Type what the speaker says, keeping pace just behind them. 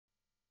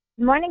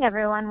Good morning,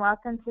 everyone.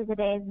 Welcome to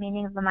today's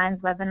Meeting of the Minds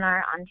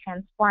webinar on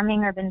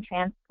transforming urban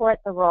transport,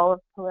 the role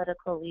of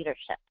political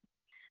leadership.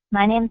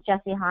 My name is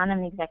Jessie Hahn.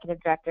 I'm the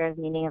Executive Director of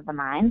Meeting of the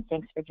Minds.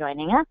 Thanks for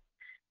joining us.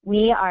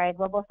 We are a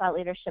global thought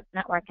leadership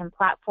network and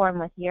platform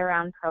with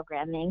year-round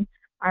programming.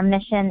 Our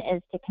mission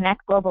is to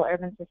connect global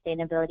urban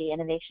sustainability,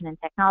 innovation, and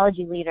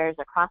technology leaders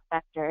across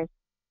sectors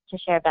to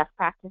share best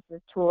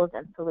practices, tools,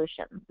 and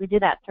solutions. We do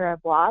that through our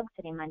blog,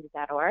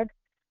 cityminded.org,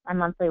 our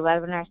monthly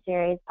webinar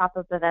series,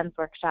 pop-up events,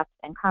 workshops,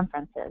 and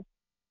conferences.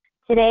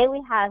 Today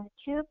we have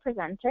two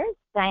presenters.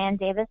 Diane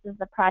Davis is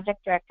the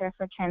Project Director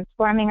for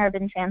Transforming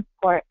Urban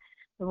Transport,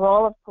 the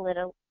Role of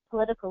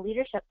Political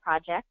Leadership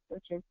Project,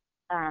 which is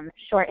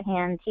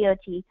shorthand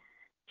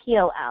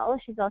TUT-POL.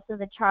 She's also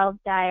the Charles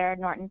Dyer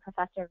Norton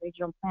Professor of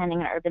Regional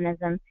Planning and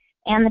Urbanism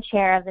and the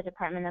Chair of the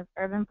Department of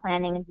Urban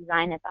Planning and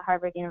Design at the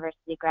Harvard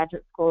University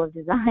Graduate School of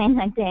Design.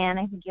 Like Diane,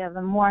 I think you have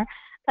more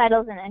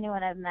titles than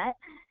anyone I've met.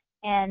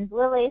 And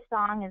Lily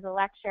Song is a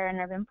lecturer in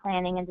urban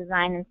planning and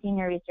design and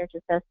senior research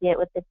associate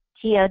with the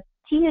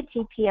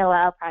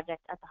TUT-POL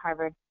project at the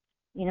Harvard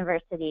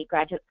University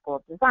Graduate School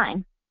of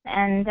Design.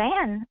 And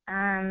Diane,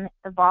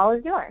 the ball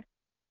is yours.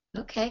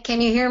 Okay,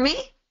 can you hear me?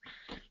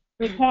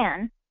 We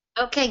can.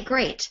 Okay,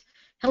 great.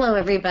 Hello,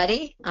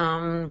 everybody.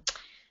 We're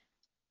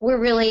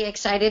really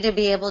excited to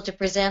be able to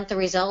present the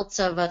results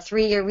of a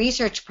 3-year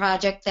research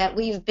project that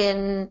we've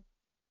been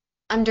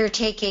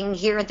undertaking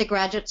here at the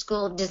Graduate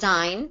School of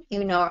Design.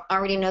 You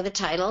already know the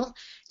title.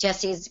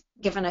 Jessie's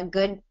given a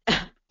good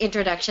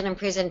introduction and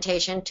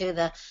presentation to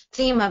the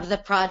theme of the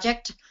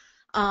project.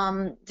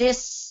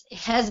 This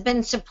has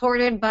been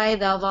supported by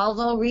the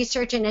Volvo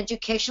Research and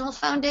Educational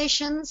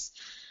Foundations,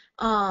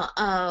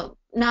 a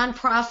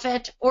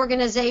nonprofit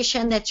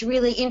organization that's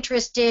really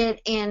interested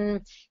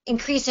in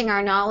increasing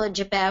our knowledge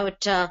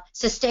about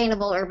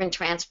sustainable urban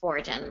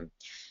transport, and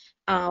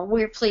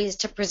we're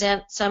pleased to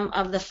present some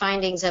of the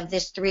findings of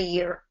this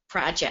 3-year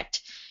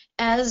project.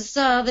 As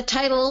the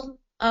title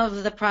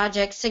of the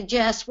project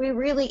suggests, we're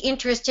really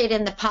interested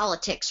in the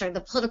politics or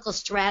the political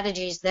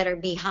strategies that are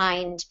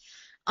behind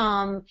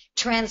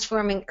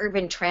transforming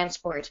urban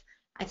transport.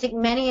 I think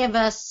many of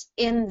us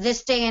in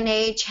this day and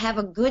age have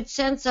a good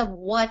sense of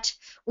what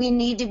we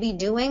need to be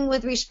doing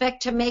with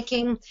respect to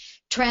making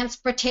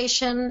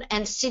transportation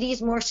and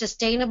cities more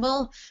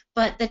sustainable,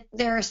 but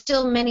there are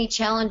still many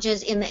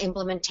challenges in the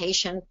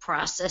implementation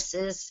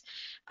processes.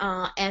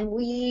 And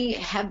we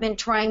have been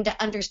trying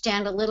to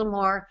understand a little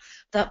more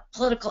the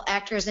political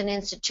actors and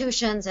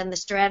institutions and the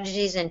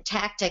strategies and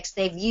tactics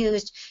they've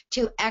used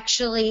to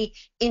actually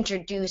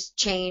introduce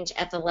change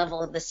at the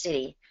level of the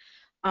city.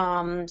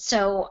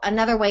 So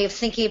another way of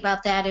thinking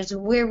about that is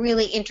we're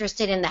really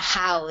interested in the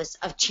hows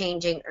of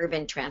changing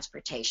urban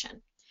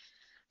transportation.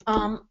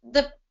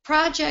 The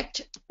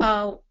project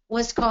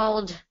was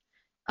called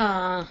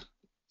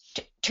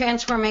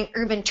Transforming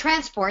Urban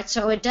Transport,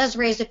 so it does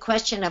raise a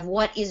question of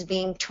what is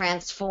being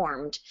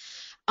transformed.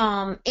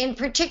 In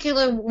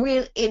particular,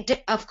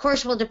 it of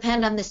course will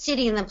depend on the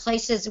city and the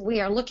places. We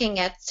are looking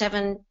at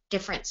 7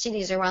 different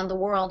cities around the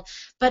world,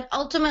 but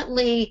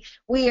ultimately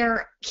we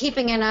are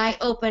keeping an eye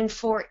open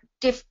for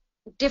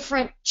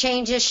different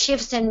changes,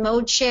 shifts in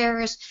mode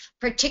shares,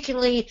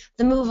 particularly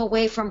the move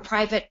away from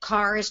private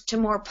cars to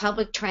more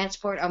public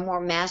transport or more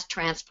mass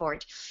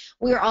transport.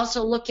 We are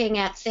also looking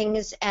at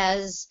things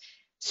as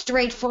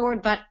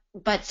straightforward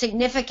but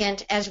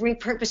significant as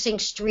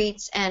repurposing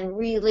streets and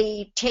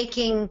really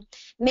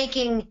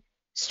making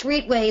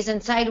streetways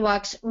and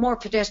sidewalks more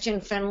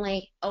pedestrian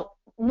friendly,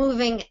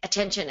 moving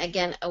attention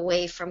again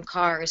away from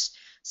cars.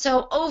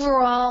 So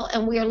overall,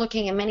 and we are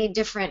looking at many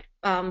different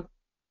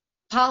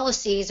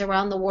policies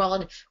around the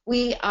world,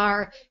 we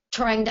are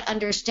trying to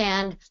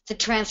understand the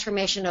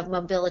transformation of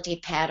mobility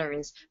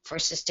patterns for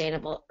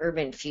sustainable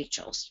urban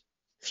futures.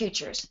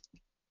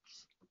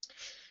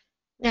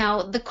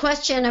 Now, the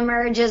question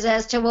emerges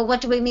as to, well,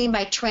 what do we mean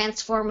by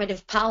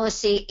transformative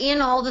policy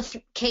in all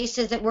the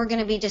cases that we're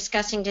going to be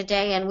discussing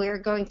today? And we're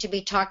going to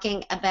be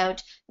talking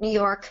about New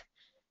York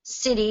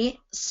City,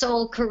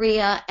 Seoul,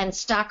 Korea, and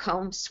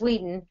Stockholm,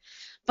 Sweden.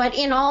 But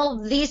in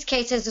all these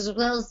cases, as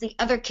well as the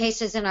other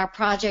cases in our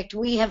project,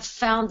 we have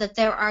found that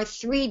there are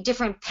 3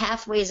 different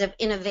pathways of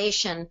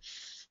innovation.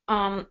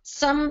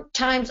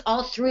 Sometimes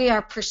all 3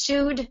 are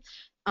pursued.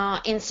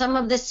 In some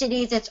of the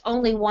cities, it's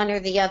only one or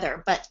the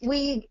other. But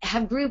we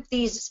have grouped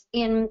these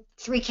in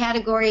 3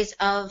 categories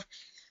of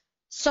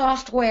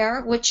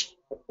software, which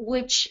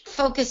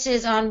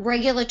focuses on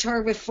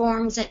regulatory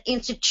reforms and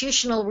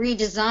institutional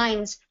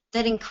redesigns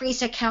that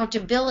increase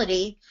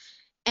accountability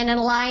and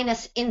align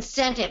us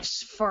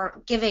incentives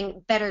for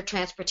giving better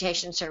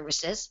transportation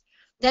services.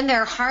 Then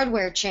there are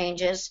hardware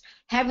changes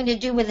having to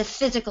do with the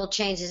physical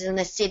changes in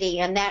the city,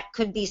 and that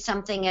could be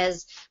something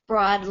as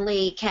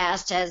broadly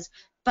cast as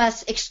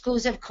bus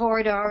exclusive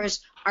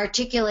corridors,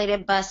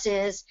 articulated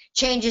buses,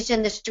 changes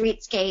in the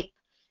streetscape,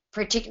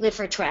 particularly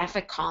for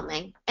traffic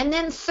calming. And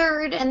then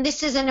third, and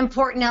this is an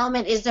important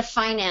element, is the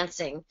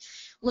financing.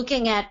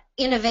 looking at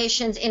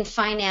innovations in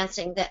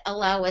financing that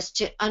allow us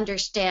to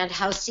understand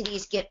how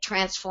cities get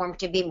transformed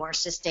to be more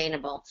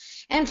sustainable.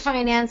 And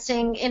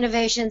financing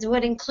innovations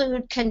would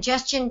include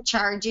congestion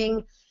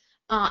charging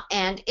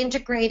and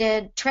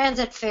integrated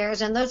transit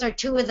fares, and those are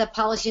two of the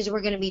policies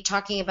we're going to be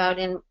talking about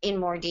in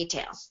more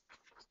detail.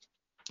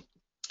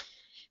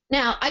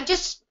 Now,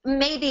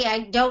 maybe I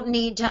don't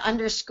need to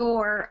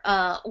underscore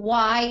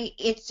why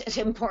it's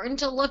important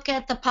to look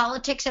at the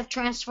politics of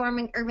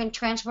transforming urban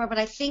transport, but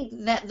I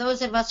think that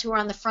those of us who are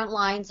on the front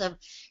lines of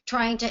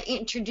trying to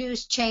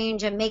introduce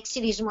change and make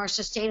cities more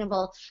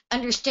sustainable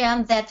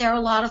understand that there are a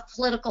lot of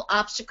political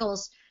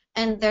obstacles,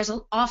 and there's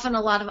often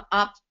a lot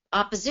of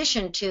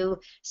opposition to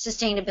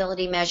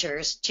sustainability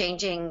measures,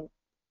 changing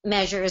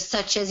measures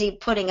such as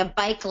putting a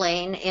bike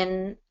lane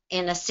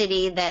in a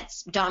city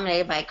that's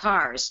dominated by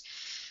cars.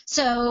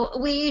 So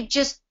we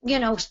just,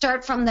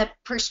 start from the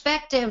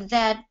perspective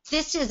that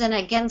this is an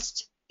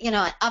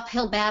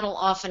uphill battle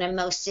often in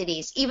most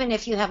cities. Even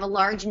if you have a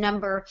large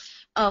number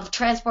of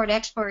transport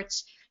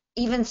experts,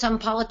 even some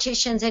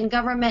politicians in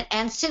government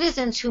and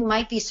citizens who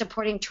might be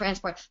supporting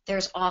transport,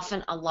 there's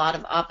often a lot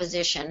of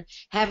opposition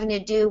having to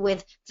do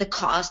with the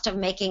cost of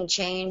making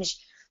change,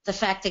 the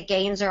fact that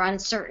gains are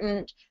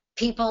uncertain.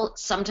 People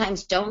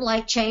sometimes don't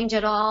like change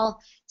at all.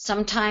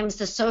 Sometimes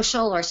the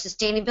social or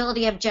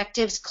sustainability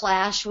objectives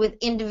clash with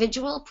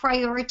individual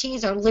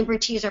priorities or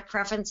liberties or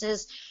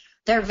preferences.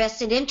 There are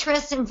vested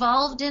interests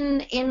involved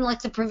in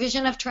like the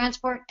provision of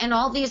transport, and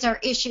all these are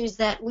issues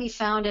that we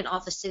found in all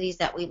the cities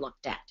that we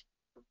looked at.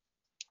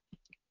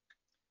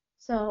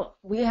 So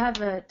we have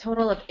a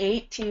total of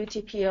 8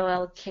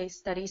 TUT-POL case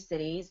study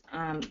cities.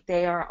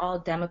 They are all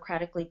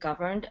democratically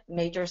governed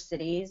major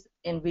cities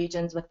in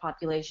regions with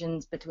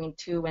populations between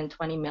 2 and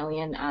 20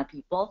 million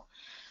people.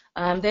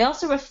 They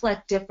also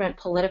reflect different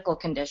political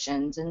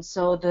conditions, and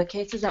so the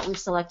cases that we've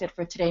selected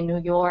for today,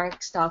 New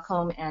York,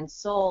 Stockholm, and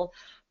Seoul,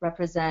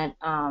 represent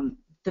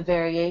the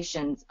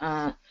variations.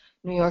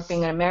 New York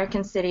being an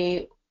American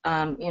city,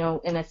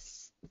 in a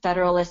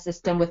federalist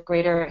system with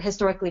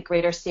historically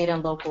greater state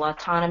and local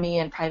autonomy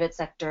and private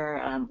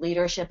sector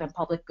leadership and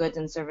public goods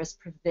and service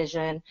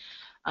provision.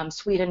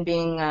 Sweden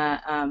being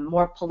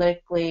more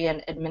politically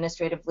and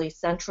administratively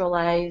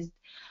centralized.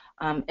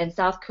 And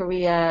South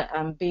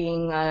Korea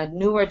being a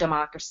newer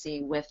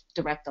democracy with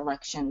direct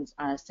elections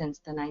since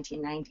the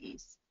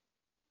 1990s.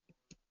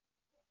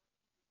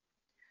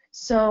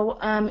 So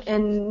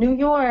in New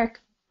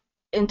York,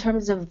 in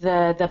terms of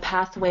the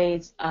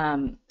pathways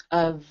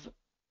of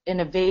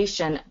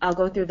innovation, I'll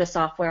go through the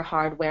software,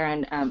 hardware,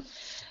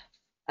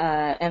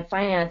 and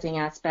financing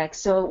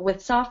aspects. So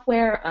with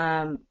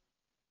software,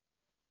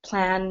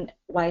 Plan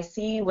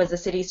YC was the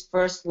city's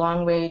first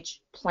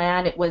long-range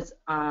plan. It was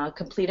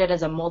completed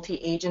as a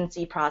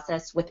multi-agency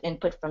process with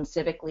input from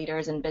civic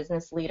leaders and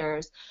business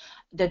leaders.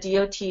 The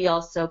DOT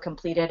also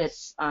completed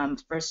its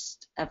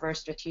first ever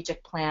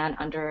strategic plan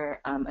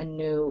under a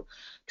new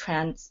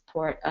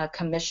transport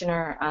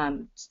commissioner,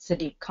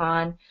 Sadiq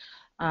Khan.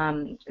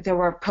 There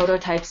were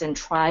prototypes and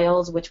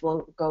trials, which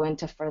we'll go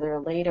into further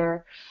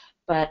later.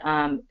 But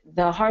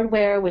the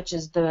hardware, which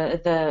is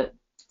the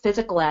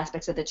physical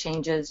aspects of the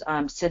changes,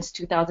 since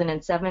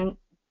 2007,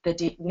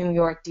 the New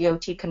York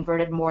DOT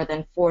converted more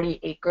than 40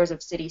 acres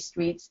of city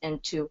streets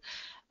into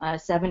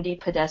 70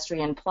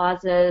 pedestrian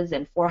plazas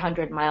and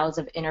 400 miles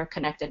of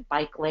interconnected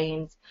bike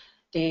lanes.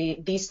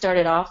 These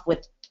started off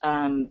with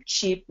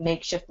cheap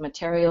makeshift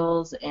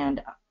materials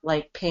and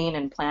like paint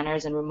and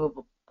planners and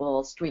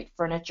removable street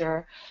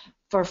furniture.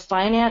 For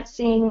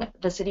financing,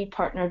 the city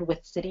partnered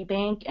with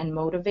Citibank and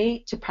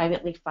Motivate to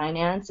privately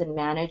finance and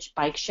manage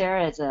bike share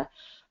as a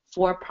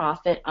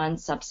for-profit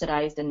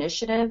unsubsidized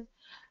initiative.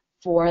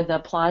 For the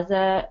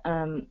plaza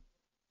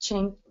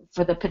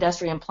for the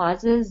pedestrian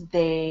plazas,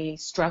 they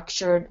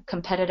structured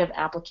competitive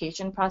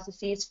application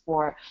processes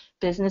for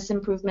business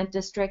improvement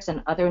districts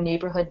and other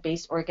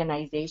neighborhood-based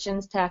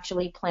organizations to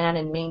actually plan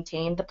and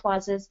maintain the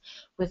plazas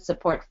with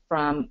support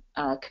from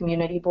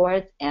community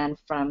boards and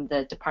from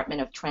the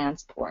Department of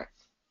Transport.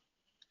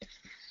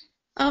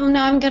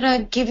 Now I'm going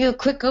to give you a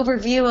quick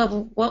overview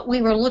of what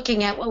we were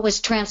looking at, what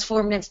was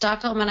transformed in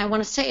Stockholm, and I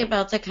want to say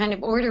about the kind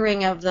of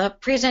ordering of the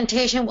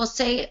presentation.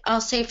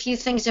 I'll say a few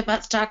things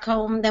about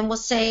Stockholm, then we'll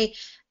say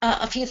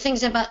a few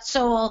things about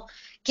Seoul,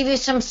 give you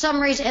some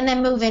summaries, and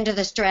then move into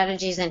the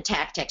strategies and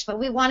tactics. But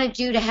we wanted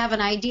you to have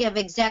an idea of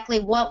exactly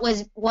what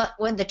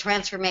were the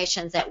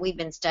transformations that we've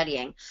been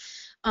studying.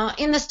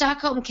 In the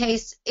Stockholm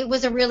case, it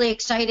was a really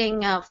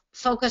exciting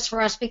focus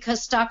for us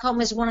because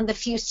Stockholm is one of the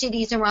few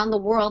cities around the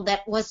world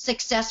that was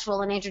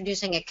successful in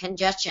introducing a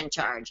congestion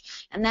charge,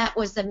 and that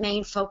was the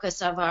main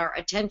focus of our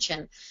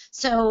attention.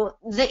 So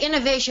the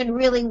innovation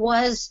really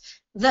was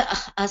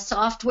a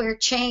software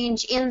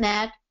change in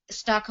that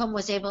Stockholm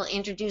was able to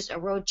introduce a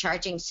road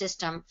charging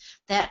system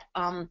that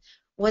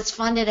was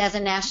funded as a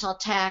national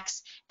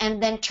tax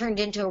and then turned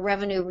into a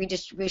revenue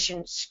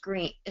redistribution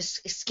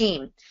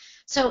scheme.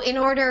 So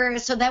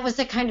that was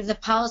the kind of the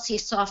policy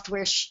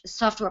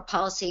software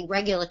policy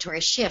regulatory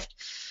shift.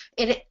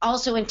 It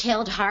also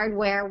entailed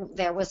hardware.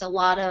 There was a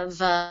lot of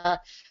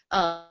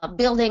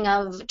building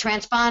of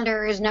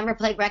transponders, number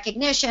plate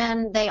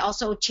recognition. They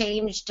also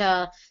changed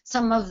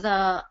some of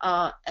the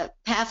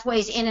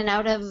pathways in and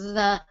out of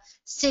the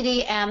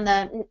city and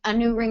a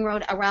new ring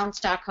road around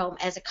Stockholm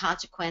as a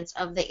consequence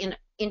of the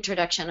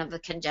introduction of the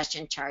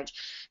congestion charge.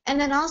 And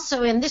then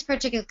also in this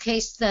particular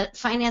case, the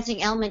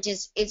financing element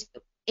is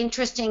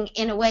interesting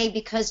in a way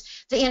because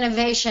the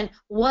innovation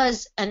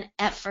was an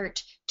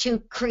effort to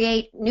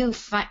create new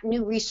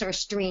resource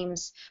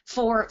streams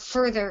for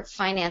further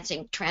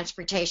financing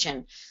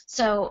transportation.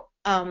 So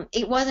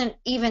it wasn't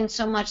even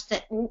so much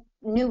that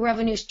new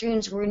revenue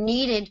streams were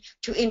needed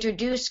to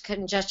introduce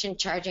congestion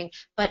charging,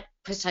 but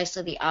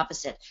precisely the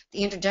opposite.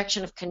 The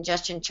introduction of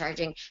congestion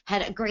charging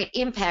had a great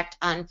impact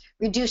on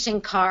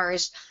reducing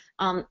cars,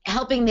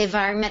 helping the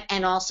environment,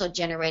 and also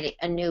generating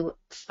a new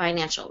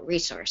financial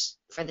resource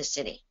for the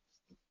city.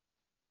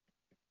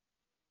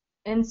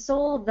 In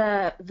Seoul,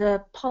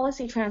 the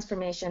policy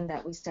transformation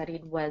that we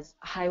studied was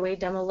highway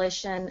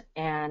demolition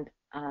and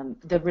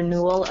the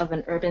renewal of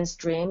an urban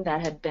stream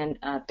that had been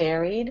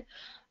buried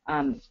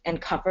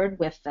and covered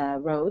with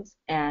roads,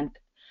 and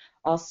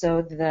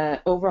also the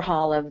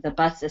overhaul of the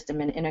bus system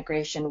and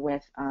integration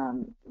with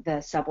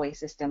the subway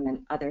system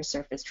and other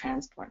surface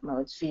transport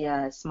modes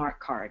via a smart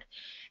card.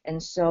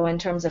 And so in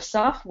terms of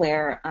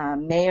software,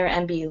 Mayor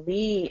M.B.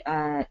 Lee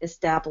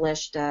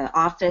established an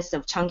Office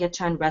of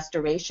Cheonggyecheon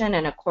Restoration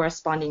and a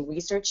corresponding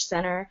research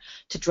center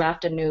to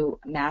draft a new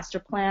master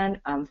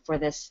plan for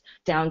this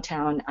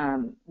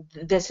downtown,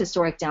 this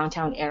historic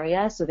downtown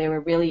area. So they were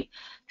really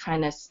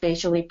trying to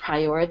spatially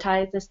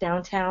prioritize this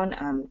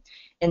downtown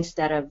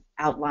instead of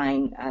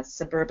outlying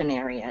suburban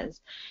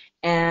areas.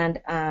 And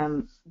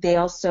they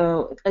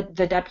also,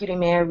 the deputy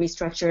mayor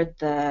restructured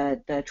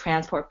the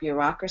transport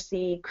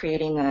bureaucracy,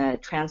 creating a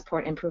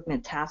transport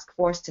improvement task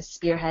force to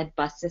spearhead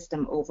bus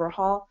system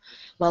overhaul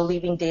while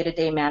leaving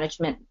day-to-day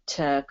management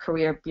to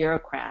career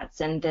bureaucrats.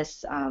 And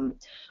this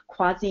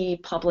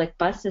quasi-public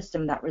bus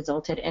system that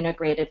resulted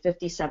integrated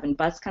 57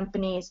 bus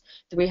companies,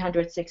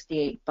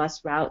 368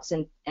 bus routes,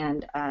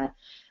 and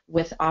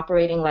with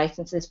operating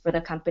licenses for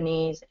the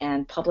companies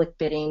and public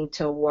bidding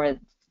to award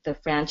the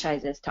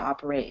franchises to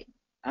operate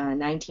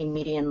 19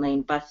 median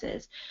lane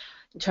buses.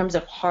 In terms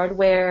of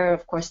hardware,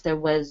 of course, there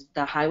was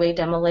the highway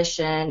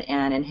demolition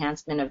and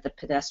enhancement of the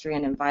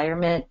pedestrian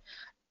environment.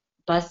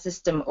 Bus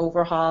system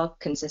overhaul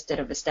consisted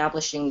of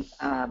establishing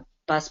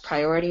bus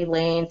priority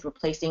lanes,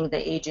 replacing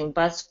the aging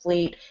bus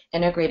fleet,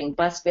 integrating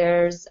bus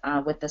fares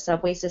with the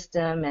subway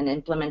system, and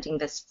implementing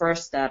this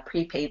first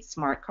prepaid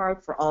smart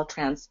card for all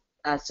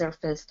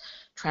surface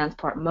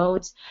transport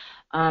modes.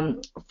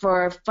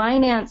 For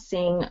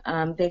financing,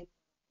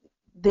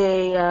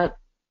 they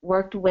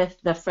worked with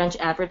the French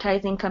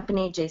advertising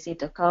company JC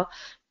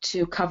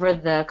to cover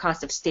the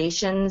cost of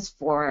stations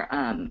for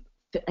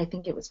I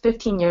think it was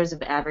 15 years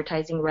of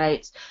advertising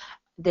rights.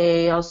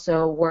 They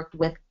also worked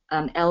with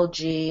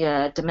LG,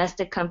 a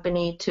domestic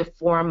company, to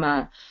form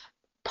a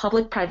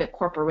public-private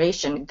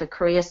corporation, the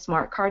Korea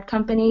Smart Card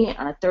Company,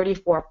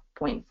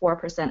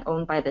 34.4%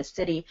 owned by the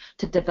city,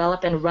 to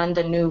develop and run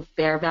the new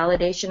fare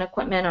validation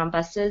equipment on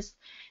buses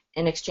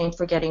in exchange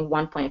for getting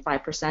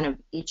 1.5% of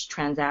each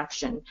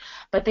transaction.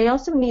 But they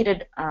also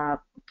needed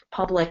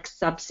public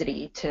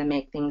subsidy to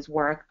make things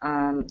work.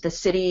 The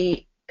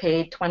city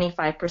paid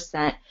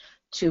 25%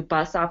 to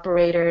bus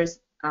operators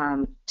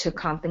to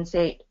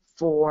compensate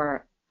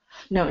for,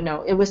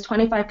 it was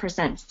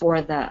 25%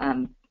 for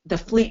the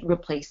fleet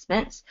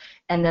replacements,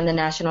 and then the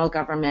national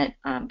government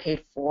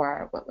paid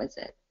for,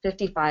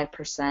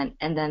 55%,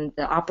 and then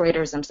the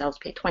operators themselves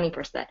paid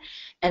 20%.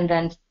 And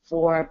then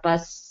for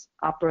bus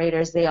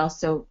operators, they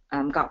also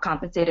got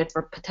compensated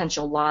for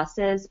potential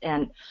losses,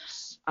 and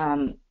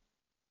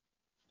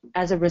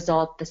as a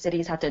result, the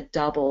cities had to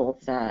double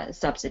the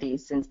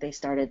subsidies since they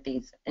started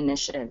these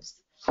initiatives.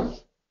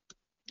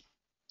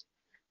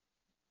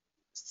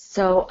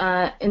 So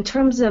in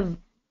terms of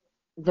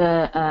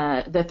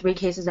the three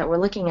cases that we're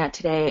looking at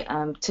today,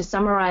 to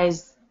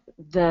summarize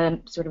the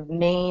sort of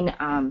main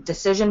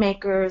decision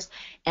makers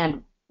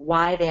and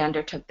why they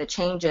undertook the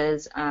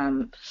changes.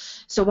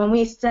 So when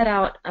we set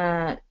out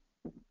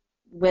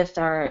with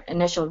our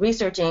initial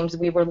research aims,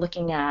 we were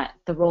looking at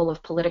the role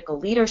of political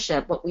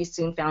leadership. What we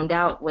soon found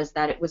out was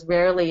that it was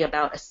rarely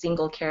about a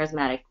single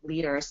charismatic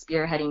leader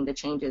spearheading the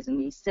changes in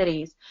these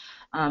cities.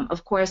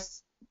 Of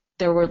course,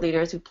 there were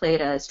leaders who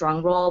played a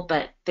strong role,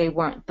 but they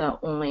weren't the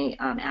only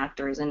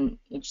actors in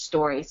each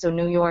story. So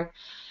New York,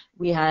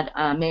 we had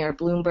Mayor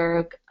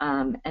Bloomberg,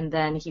 and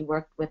then he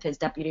worked with his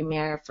deputy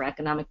mayor for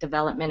economic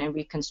development and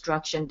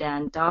reconstruction,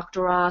 Dan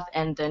Doctoroff,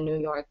 and the New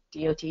York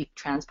DOT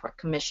Transport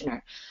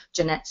Commissioner,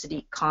 Jeanette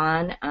Sadiq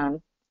Khan.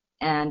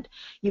 And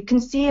you can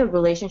see a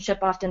relationship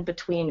often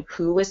between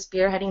who was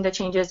spearheading the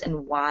changes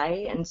and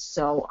why. And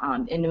so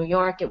in New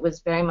York, it was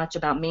very much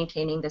about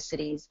maintaining the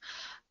city's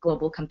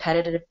global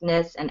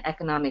competitiveness and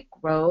economic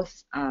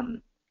growth,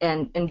 and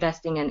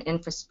investing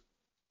in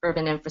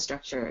urban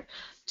infrastructure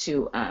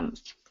to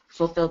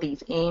fulfill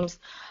these aims.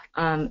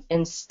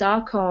 In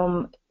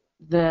Stockholm,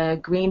 The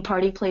Green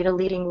Party played a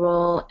leading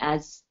role,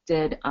 as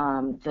did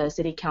the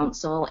City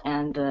Council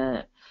and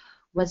the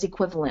was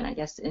equivalent, I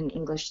guess, in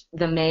English,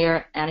 the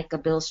mayor,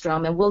 Annika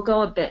Billstrom, and we'll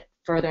go a bit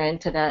further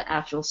into the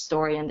actual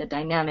story and the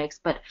dynamics,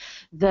 but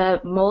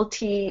the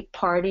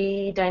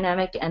multi-party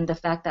dynamic and the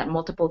fact that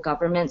multiple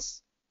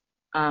governments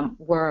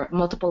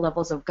multiple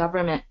levels of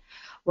government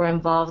were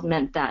involved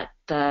meant that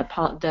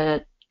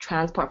the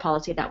transport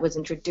policy that was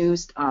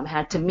introduced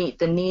had to meet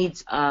the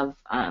needs of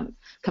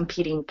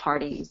competing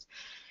parties.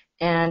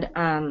 And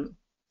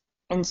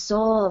in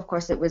Seoul, of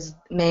course, it was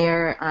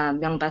Mayor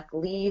Myung-Bak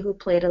Lee who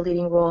played a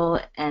leading role,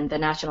 and the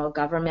national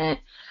government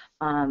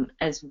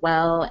as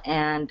well.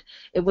 And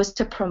it was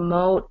to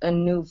promote a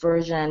new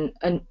version,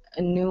 a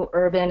new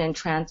urban and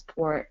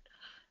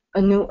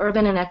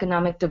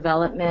economic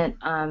development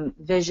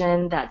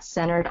vision that's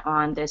centered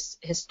on this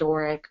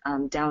historic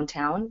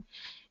downtown.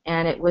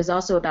 And it was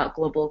also about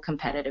global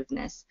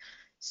competitiveness.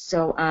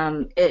 So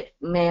it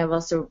may have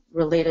also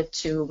related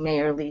to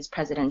Mayor Lee's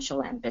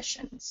presidential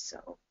ambitions.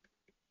 So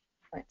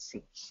let's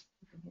see.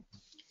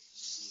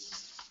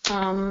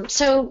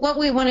 So what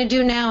we want to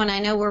do now, and I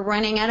know we're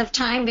running out of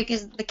time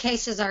because the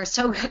cases are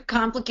so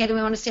complicated,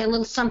 we want to say a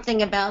little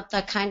something about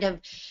the kind of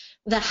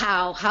the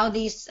how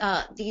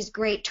these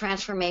great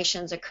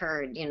transformations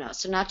occurred, you know.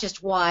 So not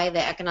just why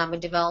the economic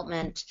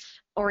development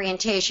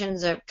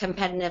orientations or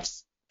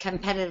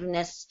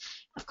competitiveness,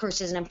 of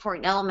course, is an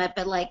important element,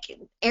 but like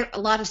a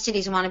lot of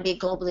cities want to be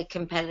globally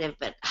competitive,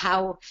 but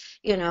how,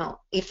 you know,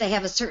 if they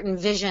have a certain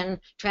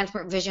vision,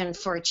 transport vision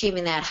for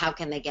achieving that, how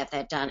can they get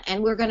that done?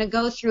 And we're going to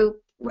go through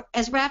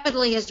as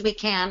rapidly as we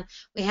can.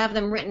 We have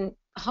them written,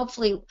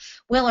 hopefully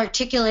well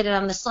articulated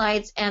on the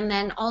slides, and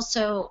then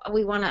also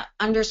we want to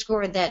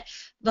underscore that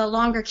the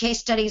longer case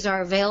studies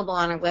are available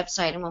on our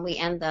website, and when we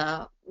end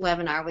the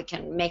webinar we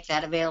can make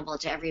that available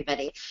to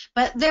everybody.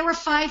 But there were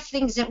 5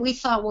 things that we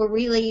thought were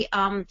really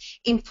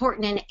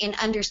important in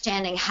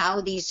understanding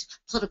how these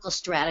political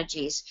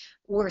strategies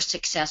were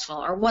successful,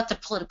 or what the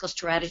political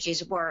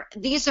strategies were.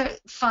 These are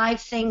 5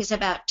 things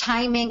about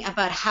timing,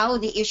 about how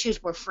the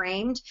issues were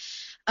framed,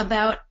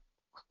 about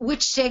which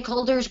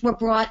stakeholders were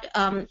brought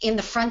in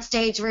the front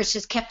stage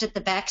versus kept at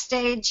the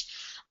backstage,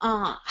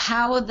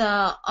 how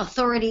the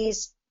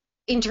authorities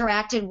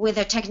interacted with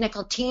a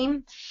technical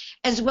team,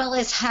 as well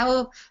as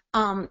how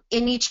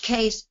in each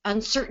case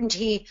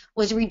uncertainty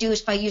was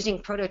reduced by using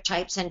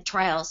prototypes and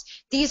trials.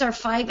 These are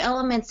 5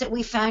 elements that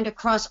we found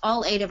across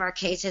all 8 of our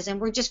cases, and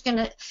we're just going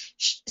to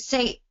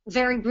say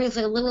very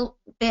briefly a little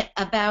bit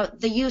about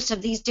the use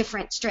of these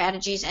different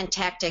strategies and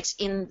tactics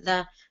in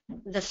the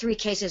 3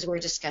 cases we're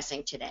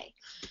discussing today.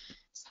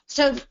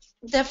 So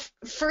the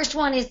first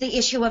one is the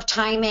issue of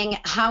timing,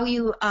 how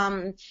you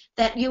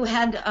that you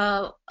had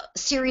a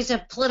series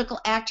of political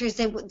actors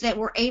that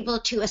were able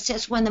to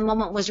assess when the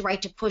moment was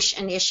right to push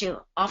an issue.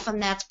 Often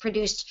that's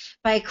produced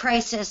by a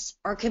crisis,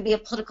 or it could be a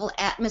political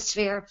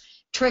atmosphere.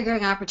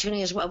 Triggering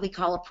opportunity is what we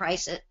call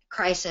a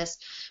crisis.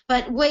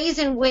 But ways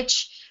in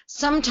which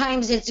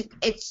sometimes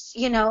it's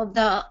you know,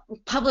 the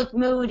public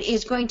mood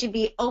is going to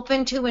be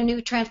open to a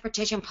new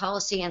transportation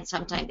policy, and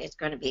sometimes it's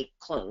going to be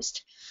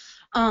closed.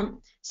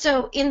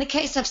 So in the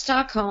case of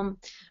Stockholm,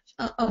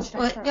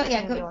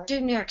 do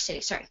New York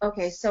City, sorry.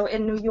 Okay, so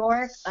in New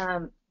York,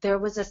 there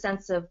was a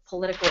sense of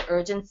political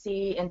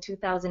urgency. In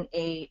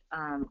 2008,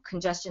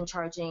 congestion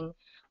charging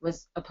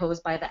was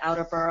opposed by the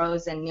outer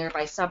boroughs and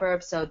nearby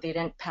suburbs, so they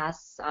didn't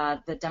pass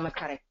the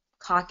Democratic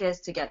caucus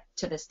to get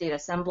to the state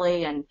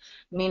assembly. And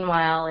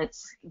meanwhile,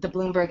 it's the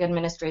Bloomberg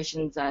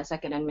administration's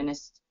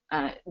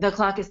the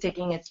clock is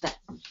ticking. It's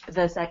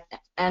the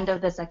end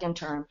of the second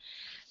term.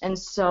 And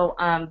so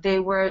they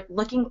were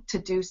looking to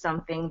do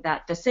something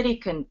that the city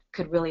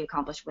could really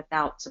accomplish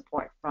without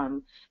support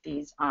from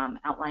these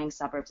outlying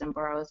suburbs and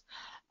boroughs.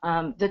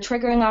 The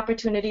triggering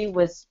opportunity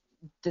was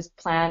this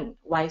plan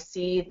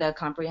YC, the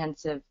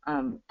comprehensive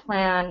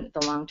plan,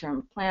 the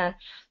long-term plan.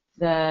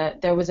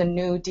 There was a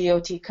new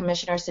DOT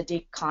commissioner,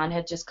 Sadiq Khan,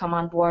 had just come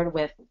on board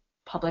with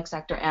public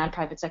sector and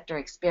private sector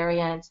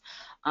experience.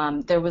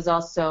 There was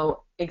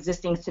also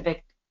existing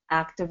civic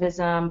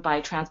activism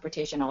by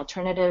transportation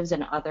alternatives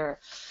and other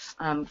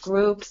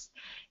groups.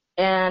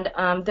 And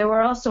there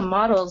were also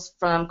models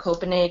from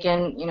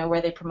Copenhagen, you know,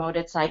 where they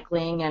promoted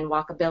cycling and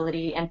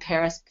walkability, and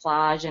Paris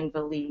Plage and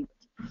Valide.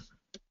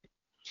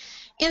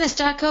 In the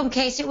Stockholm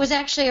case, it was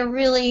actually a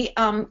really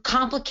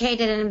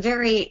complicated and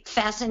very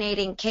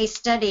fascinating case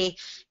study,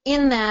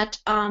 in that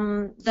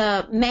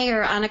the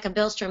mayor, Annika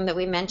Billstrom, that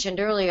we mentioned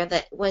earlier,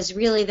 that was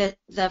really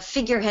the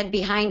figurehead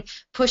behind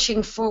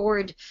pushing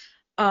forward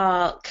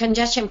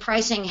congestion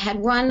pricing,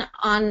 had run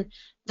on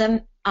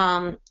the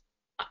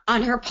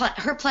on her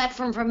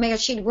platform for mayor.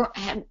 She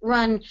had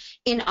run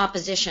in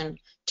opposition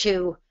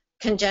to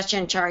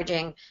congestion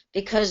charging,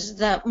 because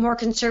the more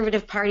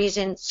conservative parties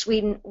in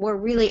Sweden were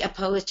really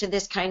opposed to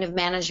this kind of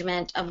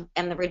management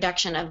and the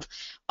reduction of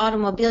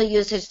automobile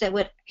usage that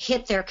would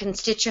hurt their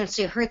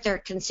constituency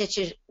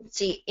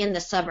in the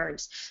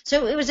suburbs.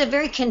 So it was a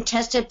very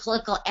contested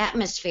political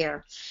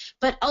atmosphere.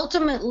 But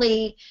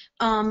ultimately,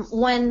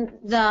 when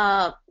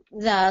the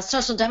the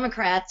Social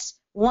Democrats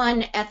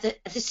won at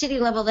the city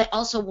level. They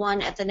also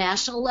won at the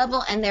national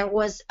level, and there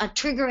was a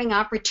triggering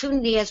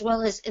opportunity as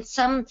well as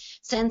some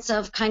sense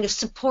of kind of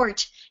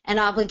support and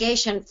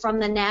obligation from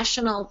the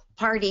national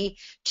party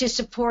to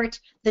support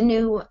the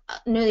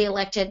newly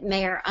elected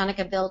mayor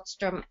Annika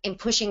Billström in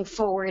pushing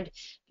forward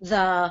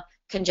the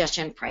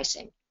congestion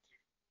pricing.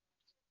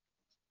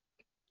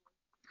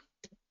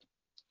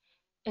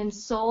 In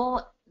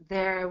Seoul,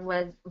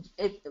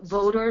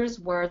 voters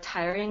were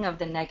tiring of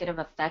the negative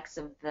effects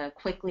of the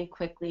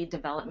quickly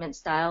development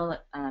style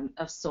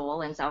of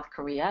Seoul in South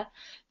Korea.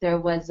 There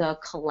was a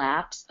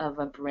collapse of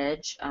a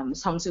bridge,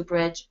 Seongsu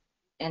Bridge,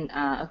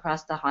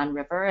 across the Han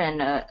River,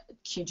 and a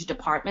huge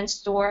department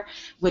store,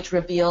 which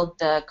revealed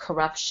the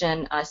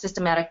corruption,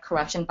 systematic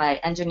corruption by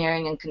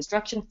engineering and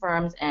construction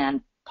firms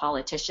and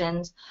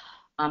politicians.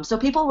 So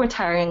people were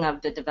tiring of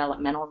the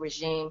developmental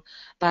regime.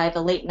 By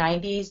the late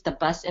 90s, the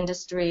bus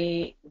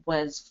industry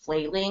was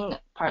flailing,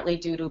 partly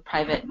due to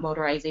private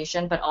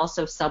motorization, but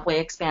also subway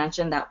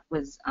expansion that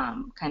was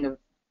kind of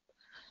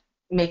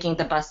making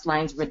the bus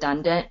lines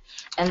redundant.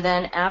 And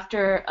then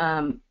after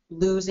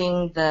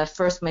losing the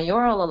first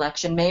mayoral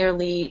election, Mayor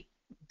Lee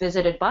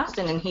visited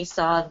Boston, and he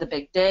saw the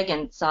Big Dig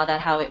and saw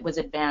that how it was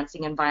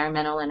advancing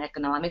environmental and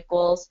economic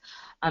goals.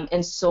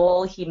 In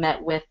Seoul, he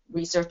met with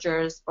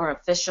researchers or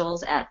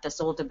officials at the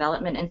Seoul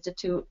Development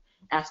Institute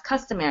as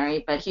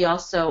customary, but he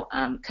also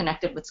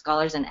connected with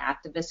scholars and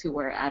activists who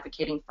were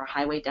advocating for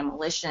highway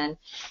demolition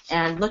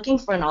and looking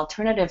for an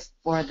alternative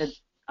for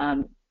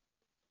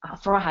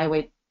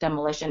highway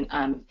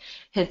demolition.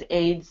 His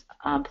aides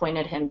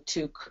pointed him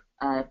to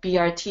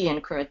BRT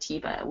in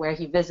Curitiba, where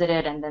he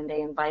visited, and then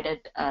they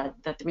invited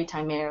the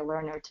three-time Mayor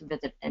Lerner to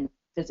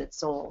visit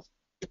Seoul.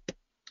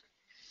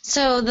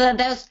 So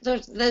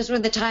those were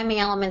the timing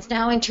elements.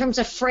 Now, in terms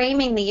of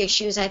framing the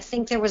issues, I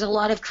think there was a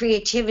lot of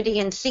creativity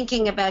in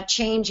thinking about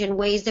change in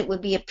ways that would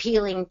be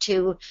appealing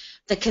to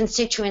the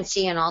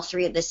constituency in all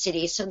three of the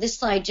cities. So this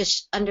slide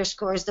just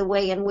underscores the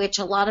way in which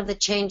a lot of the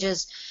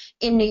changes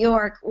in New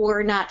York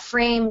were not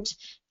framed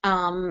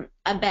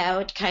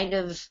about kind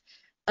of,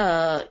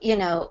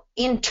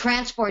 in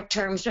transport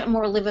terms, but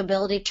more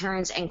livability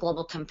terms and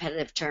global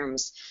competitive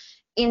terms.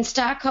 In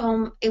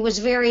Stockholm, it was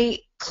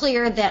very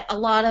clear that a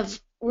lot of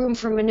room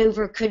for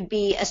maneuver could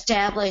be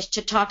established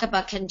to talk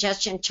about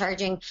congestion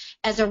charging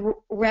as a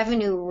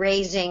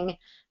revenue-raising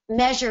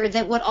measure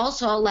that would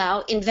also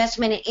allow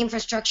investment in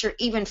infrastructure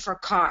even for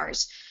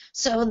cars.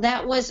 So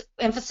that was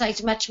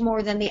emphasized much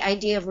more than the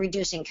idea of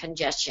reducing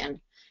congestion.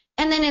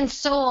 And then in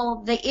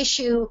Seoul, the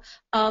issue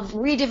of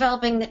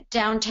redeveloping the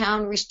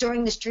downtown,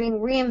 restoring the stream,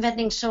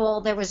 reinventing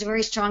Seoul, there was a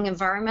very strong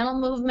environmental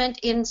movement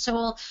in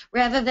Seoul,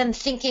 rather than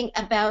thinking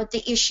about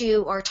the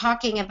issue or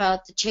talking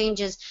about the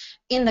changes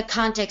in the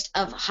context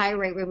of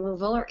highway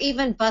removal or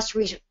even bus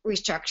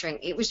restructuring.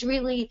 It was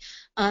really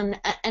an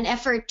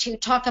effort to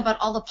talk about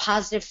all the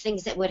positive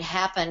things that would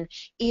happen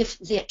if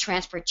the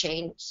transport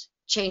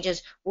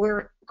changes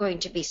were going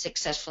to be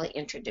successfully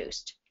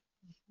introduced.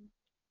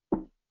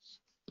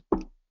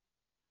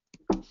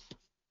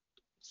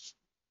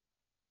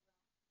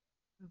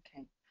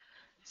 Okay.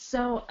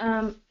 So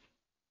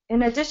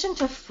in addition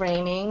to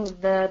framing,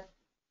 the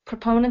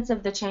proponents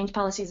of the change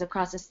policies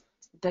across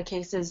the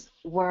cases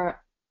were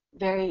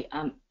very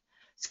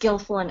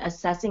skillful in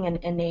assessing and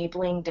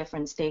enabling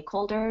different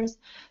stakeholders.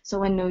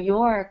 So in New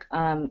York,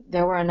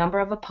 there were a number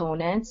of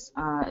opponents.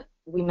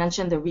 We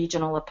mentioned the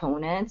regional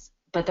opponents,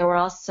 but there were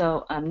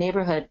also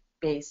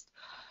neighborhood-based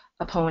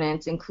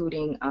opponents,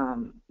 including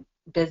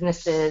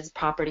businesses,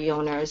 property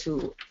owners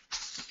who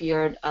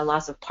feared a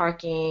loss of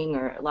parking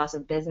or loss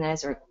of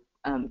business or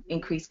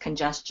increased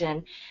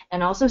congestion,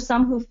 and also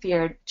some who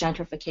feared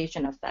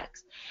gentrification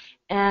effects.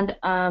 And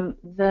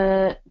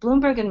the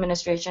Bloomberg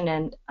administration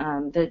and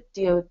the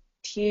DOT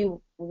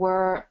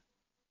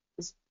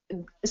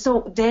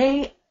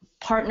they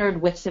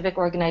partnered with civic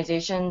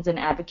organizations and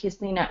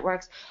advocacy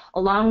networks,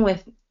 along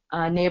with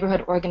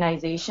neighborhood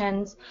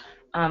organizations,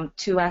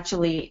 to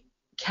actually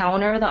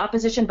counter the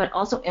opposition, but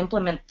also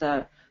implement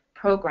the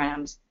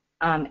programs.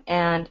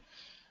 And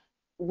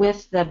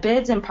with the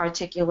bids in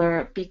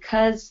particular,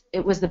 because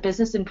it was the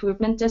business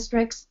improvement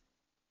districts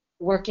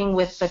working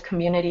with the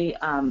community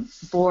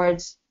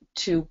boards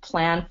to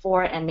plan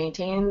for and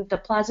maintain the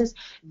plazas,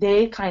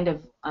 they kind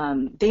of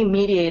they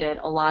mediated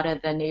a lot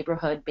of the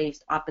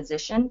neighborhood-based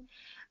opposition.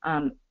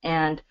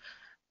 And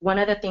one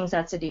of the things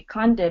that Sadiq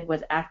Khan did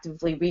was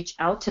actively reach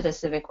out to the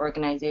civic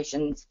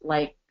organizations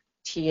like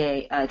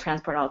TA,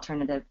 Transport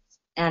Alternatives,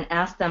 and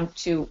ask them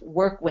to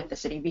work with the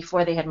city.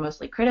 Before, they had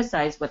mostly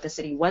criticized what the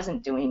city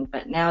wasn't doing,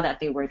 but now that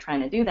they were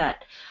trying to do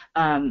that,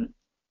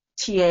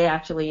 TA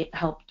actually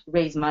helped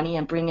raise money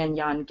and bring in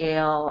Jan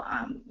Gale,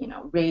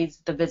 raise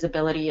the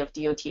visibility of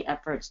DOT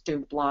efforts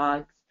through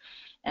blogs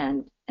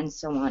and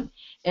so on.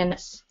 And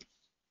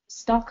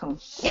Stockholm.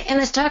 In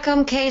the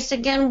Stockholm case,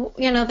 again,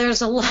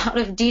 there's a lot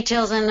of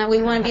details, and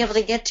we want to be able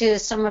to get to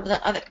some of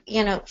the other,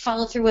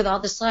 follow through with all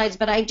the slides.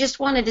 But I just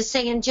wanted to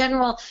say, in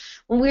general,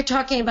 when we're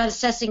talking about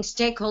assessing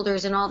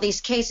stakeholders in all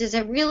these cases,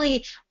 it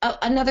really,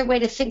 another way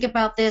to think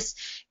about this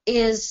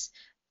is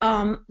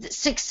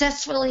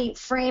successfully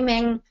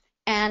framing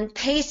and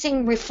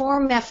pacing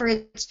reform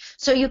efforts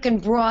so you can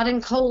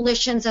broaden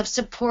coalitions of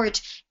support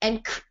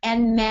and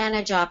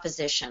manage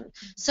opposition.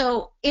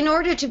 So in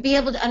order to be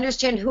able to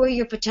understand who are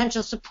your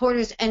potential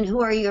supporters and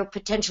who are your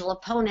potential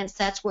opponents,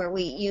 that's where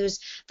we use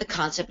the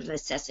concept of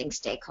assessing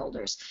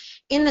stakeholders.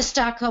 In the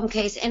Stockholm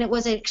case, and it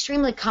was an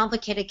extremely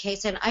complicated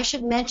case, and I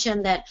should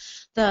mention that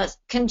the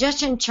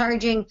congestion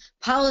charging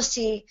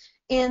policy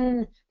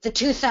in the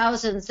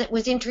 2000s that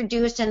was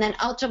introduced and then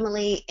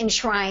ultimately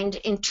enshrined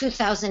in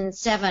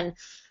 2007.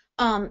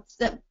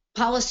 The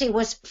policy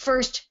was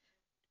first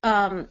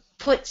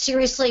put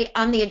seriously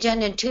on the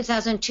agenda in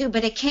 2002,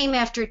 but it came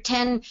after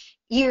 10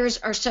 years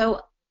or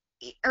so,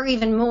 or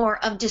even more,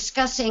 of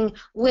discussing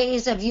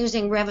ways of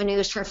using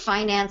revenues for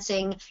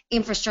financing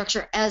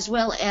infrastructure, as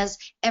well as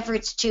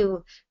efforts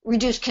to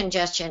reduce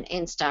congestion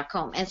in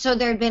Stockholm. And so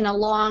there had been a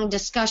long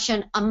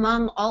discussion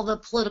among all the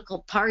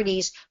political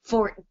parties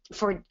for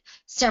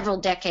several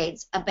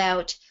decades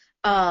about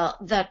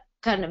the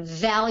kind of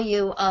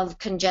value of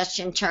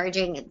congestion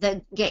charging,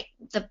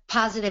 the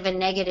positive and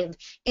negative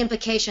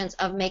implications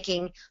of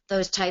making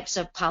those types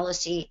of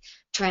policy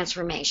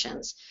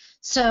transformations.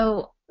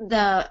 So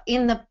the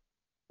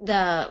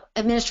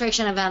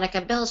administration of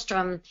Annika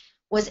Billström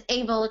was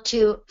able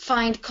to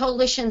find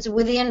coalitions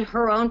within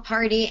her own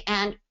party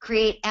and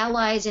create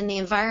allies in the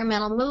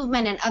environmental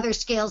movement and other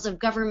scales of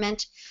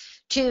government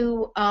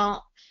to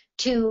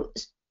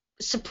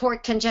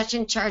support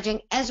congestion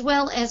charging, as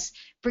well as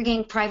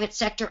bringing private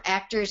sector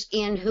actors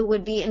in who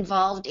would be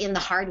involved in the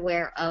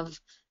hardware of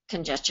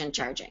congestion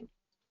charging.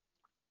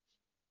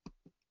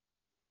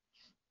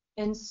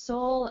 In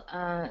Seoul,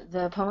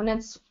 the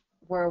opponents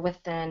were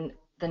within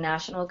the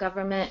national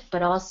government,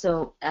 but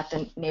also at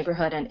the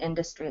neighborhood and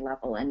industry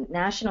level. And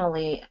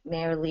nationally,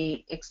 Mayor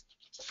Lee,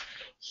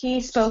 he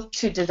spoke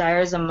to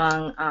desires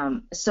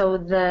among, so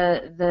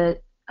the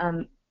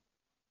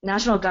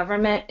national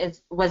government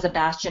was a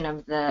bastion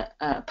of the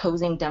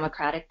opposing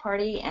Democratic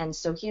Party, and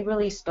so he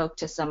really spoke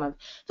to some of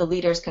the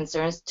leaders'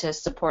 concerns to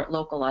support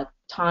local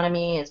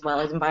autonomy as well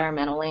as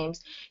environmental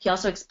aims. He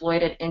also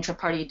exploited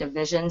intra-party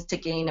divisions to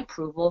gain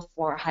approval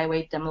for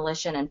highway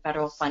demolition and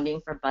federal funding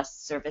for bus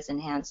service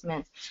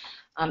enhancements.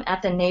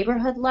 At the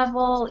neighborhood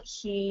level,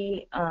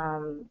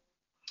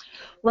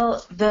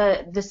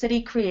 the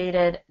city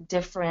created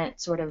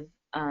different sort of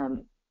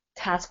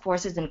task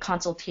forces and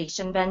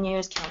consultation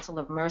venues, Council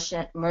of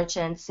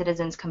Merchants,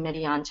 Citizens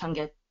Committee on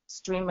Cheonggye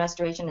Stream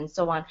Restoration, and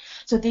so on.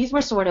 So these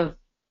were sort of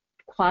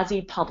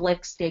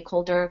quasi-public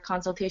stakeholder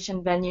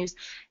consultation venues,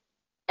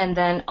 and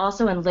then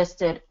also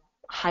enlisted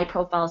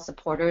high-profile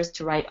supporters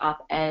to write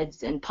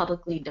op-eds and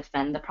publicly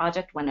defend the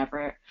project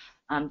whenever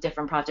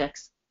different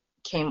projects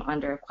came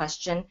under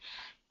question.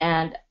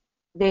 And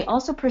they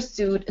also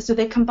pursued, so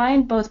they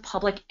combined both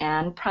public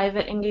and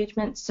private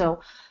engagement.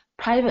 So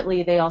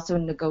privately, they also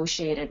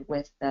negotiated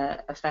with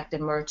the affected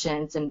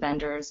merchants and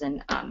vendors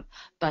and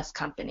bus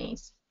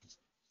companies.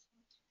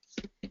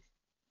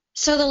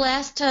 So the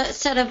last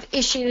set of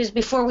issues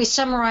before we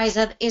summarize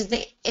it is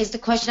the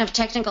question of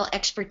technical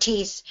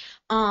expertise.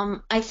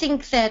 I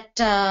think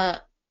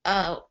that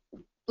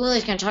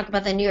Lily's going to talk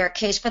about the New York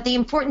case, but the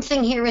important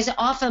thing here is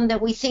often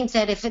that we think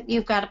that if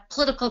you've got a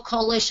political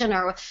coalition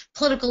or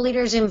political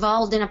leaders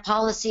involved in a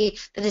policy,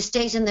 that it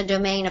stays in the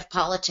domain of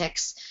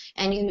politics,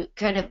 and you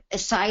kind of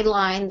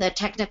sideline the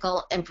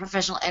technical and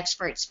professional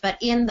experts. But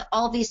in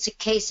all these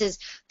cases,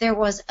 there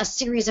was a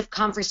series of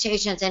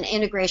conversations and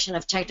integration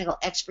of technical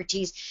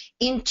expertise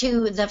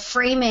into the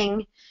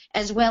framing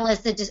as well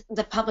as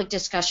the public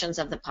discussions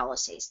of the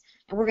policies.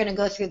 And we're going to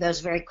go through those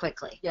very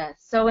quickly. Yes.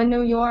 So in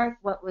New York,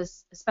 what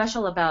was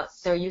special about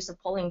their use of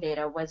polling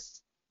data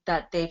was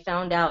that they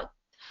found out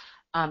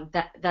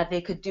that they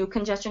could do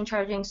congestion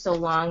charging so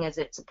long as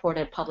it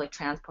supported public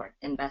transport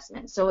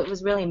investment. So it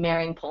was really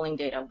marrying polling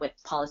data with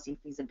policy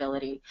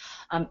feasibility.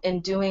 In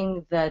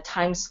doing the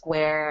Times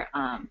Square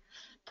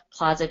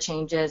plaza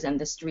changes and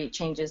the street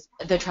changes,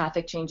 the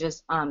traffic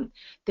changes,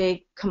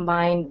 they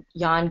combined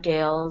Jan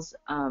Gale's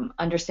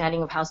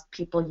understanding of how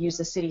people use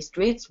the city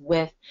streets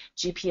with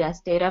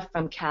GPS data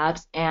from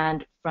cabs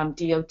and from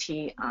DOT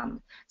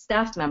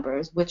staff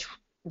members, which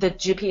the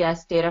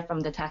GPS data from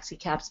the taxi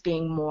cabs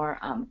being more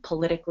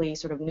politically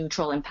sort of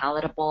neutral and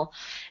palatable.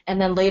 And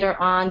then later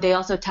on, they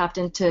also tapped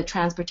into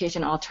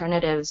transportation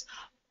alternatives,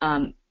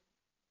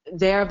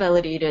 their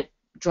ability to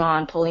draw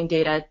on polling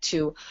data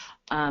to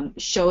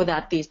show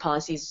that these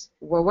policies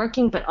were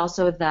working, but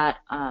also that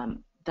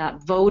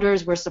that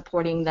voters were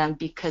supporting them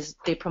because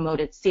they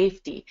promoted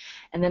safety.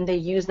 And then they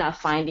used that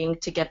finding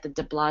to get the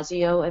de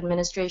Blasio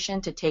administration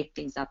to take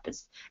these up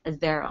as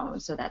their own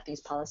so that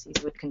these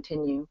policies would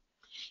continue.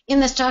 In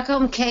the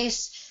Stockholm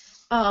case,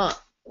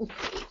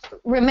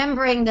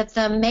 remembering that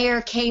the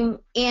mayor came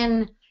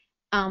in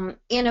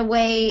in a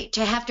way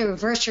to have to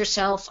reverse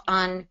herself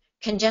on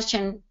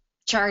congestion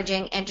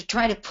charging and to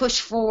try to push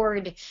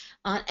forward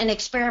an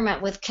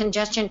experiment with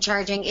congestion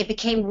charging. It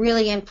became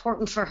really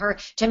important for her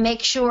to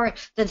make sure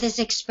that this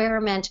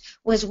experiment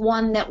was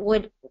one that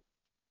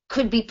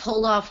could be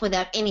pulled off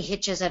without any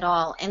hitches at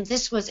all. And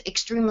this was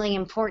extremely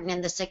important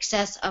in the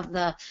success of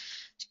the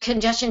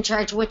congestion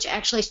charge, which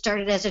actually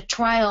started as a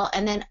trial,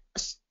 and then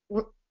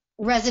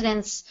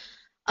residents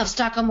of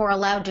Stockholm were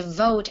allowed to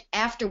vote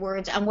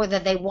afterwards on whether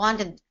they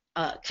wanted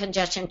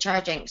congestion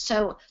charging.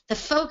 So the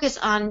focus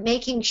on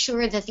making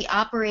sure that the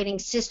operating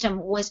system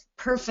was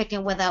perfect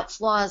and without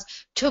flaws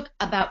took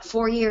about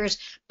 4 years,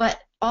 but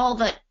all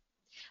the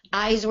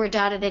I's were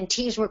dotted and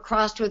T's were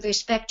crossed with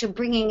respect to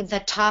bringing the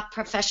top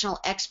professional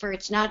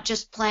experts, not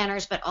just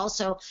planners, but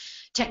also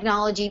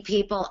technology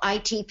people,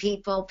 IT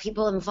people,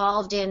 people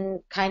involved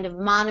in kind of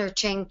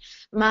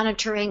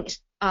monitoring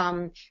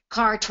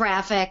car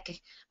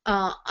traffic,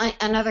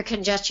 and other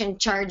congestion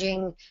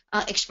charging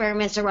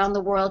experiments around the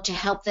world to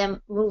help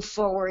them move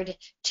forward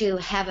to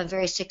have a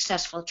very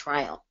successful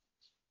trial.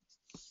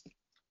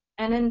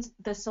 And in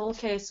the Seoul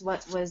case,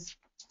 what was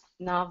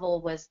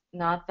novel was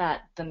not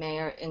that the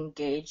mayor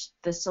engaged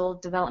the Seoul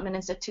Development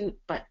Institute,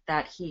 but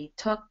that he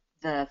took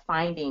the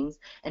findings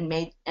and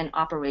made and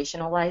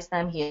operationalized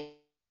them. He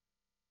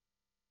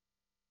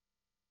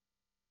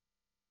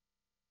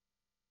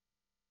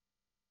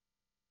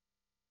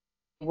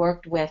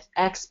worked with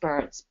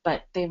experts,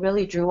 but they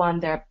really drew on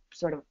their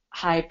sort of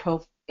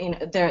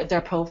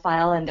their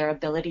profile and their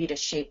ability to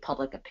shape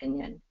public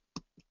opinion.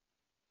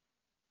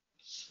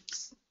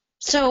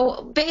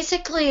 So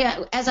basically,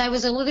 as I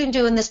was alluding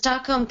to in the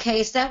Stockholm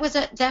case, that was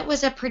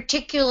a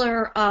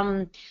particular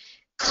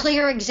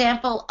clear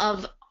example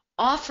of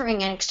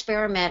offering an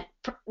experiment.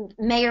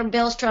 Mayor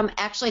Billstrom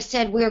actually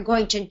said we're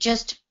going to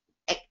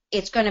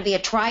it's going to be a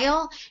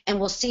trial, and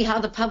we'll see how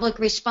the public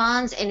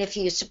responds, and if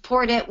you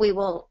support it,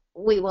 we'll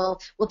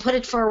put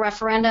it for a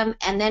referendum,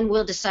 and then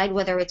we'll decide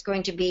whether it's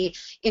going to be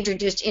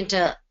introduced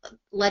into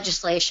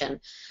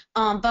legislation.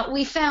 But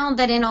we found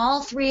that in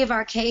all three of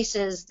our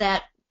cases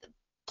that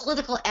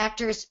political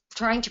actors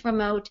trying to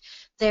promote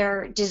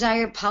their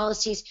desired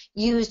policies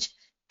used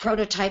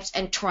prototypes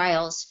and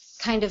trials,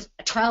 kind of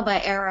trial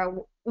by error,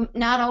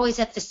 not always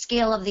at the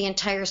scale of the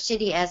entire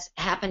city as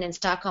happened in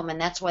Stockholm, and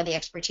that's why the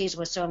expertise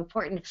was so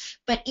important,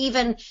 but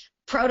even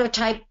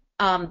prototype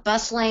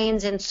bus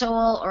lanes in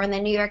Seoul or in the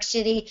New York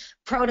City,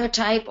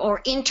 prototype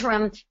or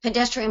interim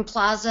pedestrian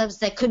plazas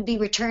that could be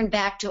returned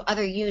back to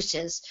other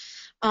uses,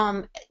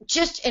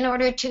 just in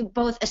order to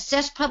both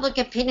assess public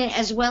opinion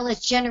as well as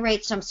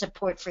generate some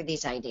support for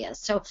these ideas.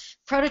 So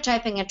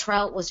prototyping and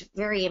trial was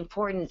very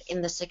important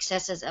in the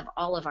successes of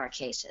all of our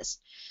cases.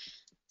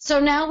 So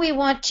now we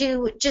want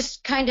to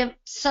just kind of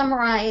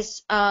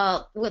summarize,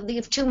 we'll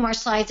leave 2 more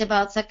slides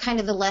about the kind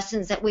of the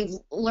lessons that we've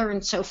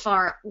learned so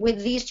far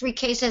with these 3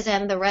 cases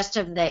and the rest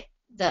of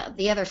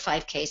the other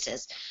 5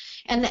 cases.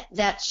 And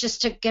that's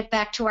just to get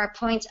back to our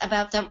points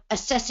about them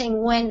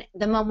assessing when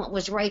the moment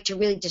was right to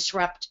really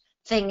disrupt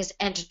things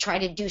and to try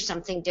to do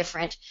something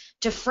different,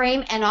 to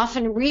frame and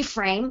often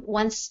reframe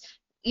once,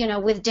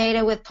 with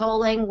data, with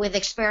polling, with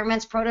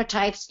experiments,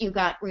 prototypes, you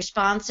got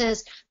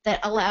responses that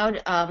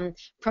allowed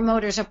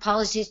promoters of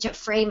policies to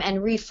frame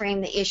and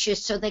reframe the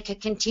issues so they could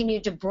continue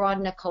to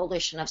broaden a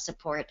coalition of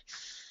support.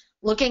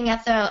 Looking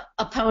at the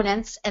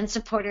opponents and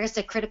supporters,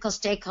 the critical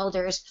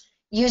stakeholders,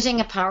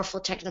 using a powerful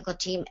technical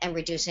team and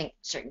reducing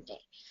certainty.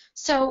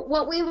 So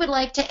what we would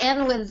like to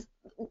end with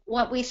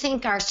what we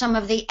think are some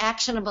of the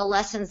actionable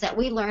lessons that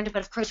we learned,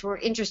 but of course we're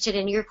interested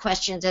in your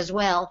questions as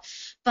well.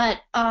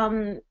 But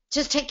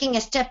just taking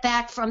a step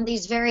back from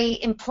these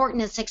very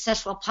important and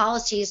successful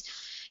policies,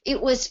 it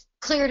was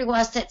clear to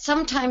us that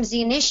sometimes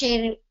the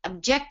initiating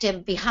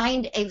objective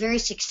behind a very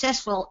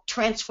successful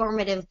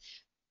transformative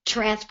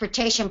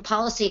transportation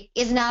policy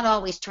is not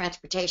always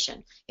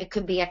transportation. It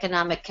could be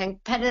economic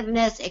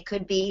competitiveness, it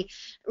could be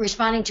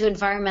responding to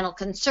environmental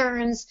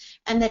concerns,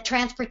 and that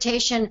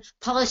transportation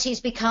policies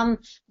become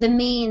the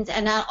means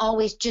and not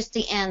always just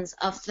the ends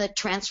of the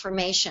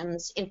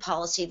transformations in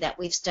policy that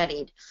we've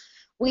studied.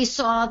 We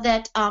saw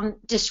that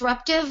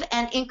disruptive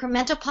and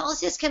incremental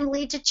policies can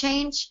lead to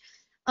change,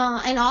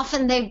 and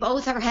often they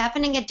both are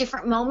happening at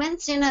different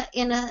moments in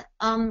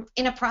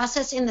a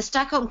process. In the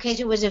Stockholm case,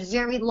 it was a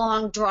very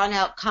long,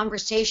 drawn-out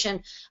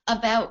conversation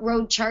about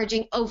road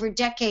charging over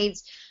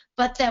decades,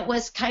 but that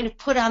was kind of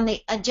put on the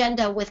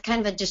agenda with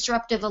kind of a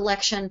disruptive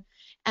election,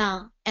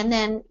 and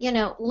then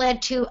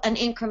led to an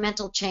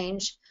incremental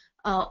change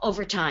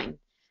over time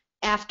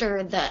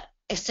after the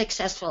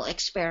successful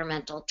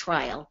experimental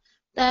trial.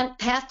 Then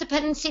path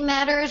dependency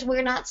matters.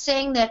 We're not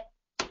saying that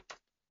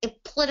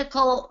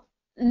political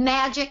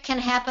magic can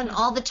happen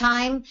all the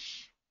time.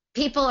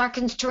 People are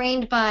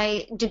constrained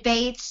by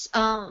debates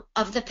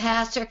of the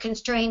past, are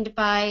constrained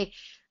by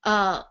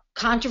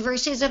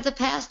controversies of the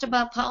past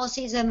about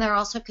policies, and they're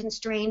also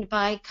constrained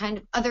by kind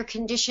of other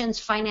conditions,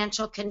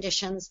 financial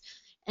conditions,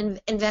 and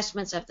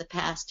investments of the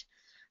past.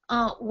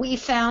 We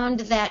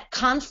found that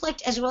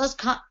conflict as well as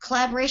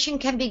collaboration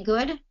can be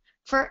good.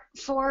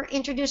 for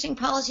introducing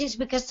policies,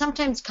 because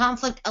sometimes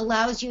conflict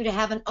allows you to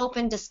have an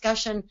open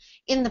discussion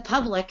in the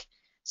public,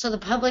 so the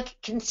public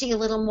can see a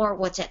little more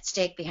what's at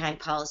stake behind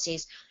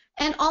policies.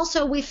 And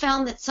also we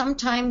found that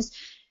sometimes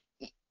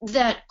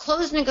that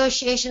closed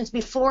negotiations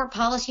before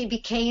policy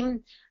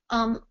became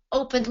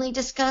openly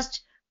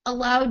discussed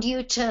allowed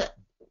you to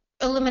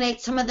eliminate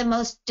some of the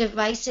most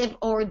divisive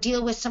or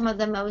deal with some of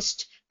the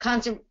most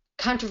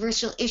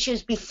controversial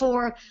issues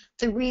before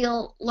the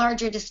real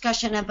larger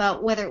discussion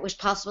about whether it was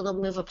possible to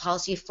move a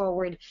policy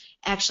forward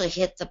actually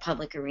hit the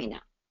public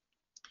arena.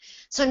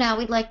 So now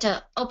we'd like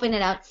to open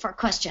it out for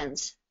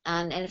questions.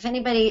 And if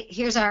anybody,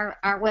 here's our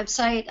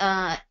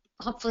website.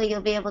 Hopefully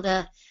you'll be able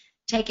to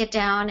take it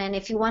down. And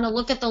if you want to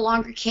look at the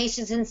longer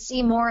cases and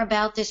see more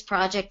about this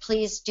project,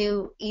 please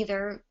do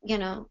either,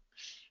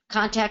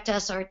 contact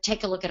us or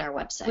take a look at our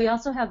website. We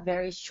also have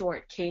very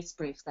short case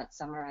briefs that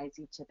summarize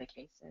each of the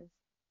cases.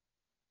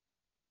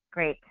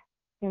 Great.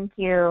 Thank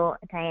you,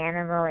 Diane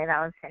and Lily.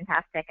 That was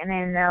fantastic. And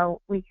I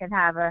know we could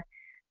have a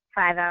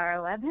 5-hour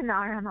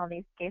webinar on all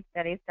these case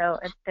studies, so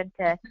it's good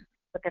to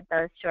look at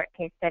those short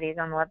case studies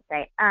on the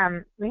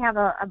website. We have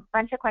a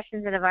bunch of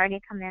questions that have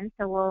already come in,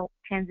 so we'll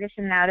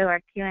transition now to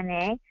our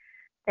Q&A.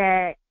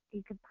 That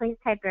you could please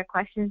type your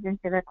questions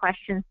into the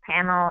questions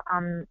panel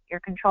on your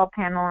control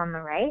panel on the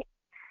right,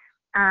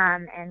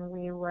 and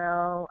we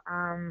will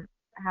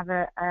have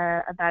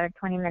about a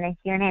 20-minute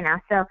Q&A now.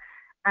 So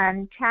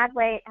Chad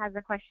White has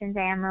a question,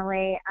 Diane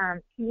Lilly.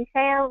 Can you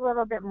say a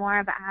little bit more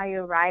about how you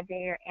arrived at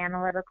your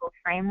analytical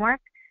framework?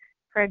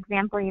 For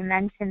example, you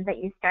mentioned that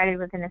you started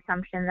with an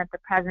assumption that the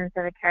presence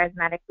of a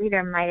charismatic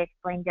leader might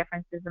explain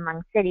differences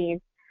among cities.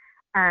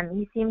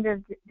 You seem to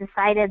have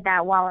decided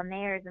that while a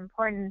mayor is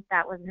important,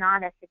 that was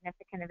not as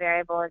significant a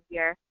variable as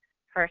your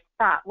first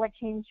thought. What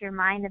changed your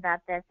mind about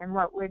this, and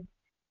what would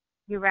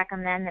you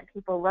recommend that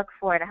people look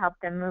for to help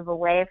them move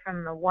away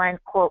from the one,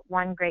 quote,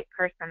 one great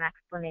person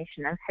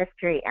explanation of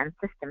history and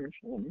system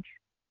change?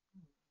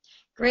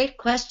 Great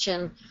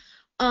question.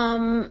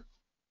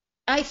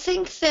 I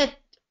think that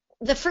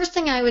the first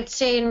thing I would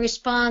say in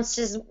response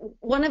is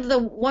one of the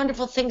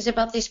wonderful things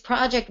about this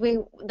project,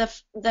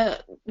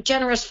 the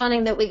generous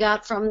funding that we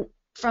got from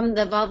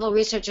the Vaudeville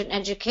Research and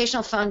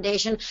Educational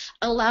Foundation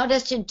allowed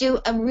us to do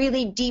a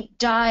really deep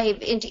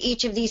dive into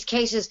each of these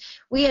cases.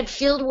 We had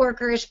field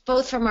workers,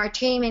 both from our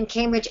team in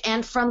Cambridge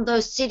and from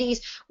those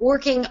cities,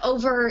 working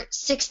over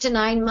 6 to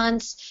 9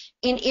 months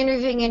in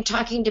interviewing and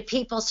talking to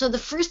people. So the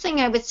first thing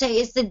I would say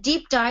is the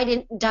deep dive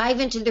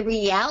into the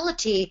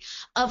reality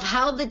of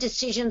how the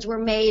decisions were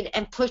made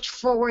and pushed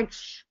forward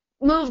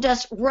moved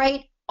us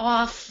right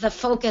off the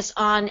focus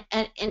on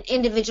an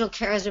individual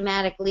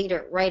charismatic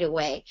leader right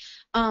away.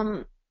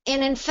 And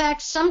in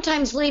fact,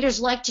 sometimes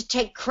leaders like to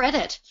take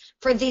credit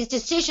for these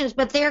decisions,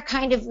 but they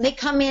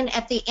come in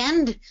at the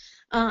end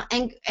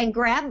and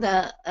grab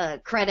the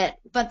credit,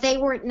 but they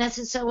weren't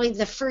necessarily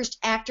the first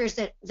actors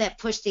that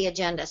pushed the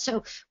agenda.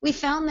 So we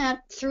found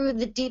that through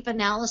the deep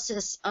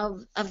analysis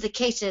of the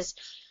cases.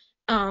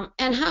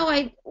 And how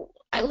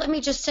let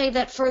me just say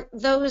that for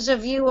those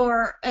of you who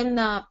are in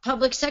the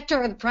public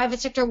sector or the private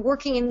sector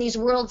working in these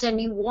worlds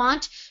and you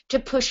want to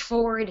push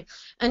forward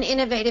an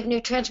innovative new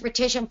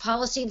transportation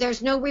policy,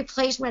 there's no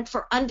replacement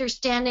for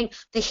understanding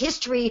the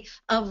history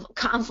of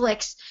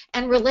conflicts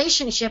and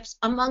relationships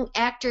among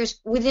actors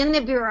within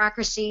the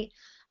bureaucracy,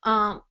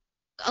 not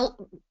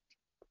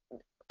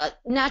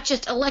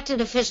just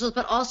elected officials,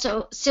 but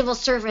also civil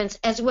servants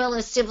as well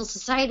as civil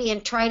society,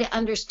 and try to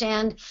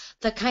understand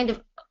the kind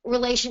of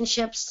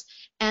relationships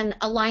and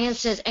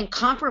alliances and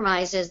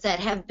compromises that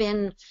have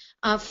been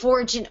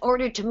forged in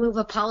order to move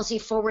a policy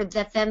forward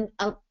that then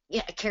a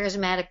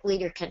charismatic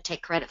leader can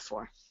take credit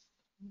for.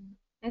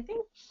 I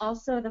think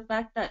also the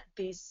fact that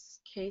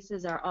these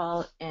cases are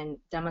all in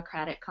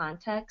democratic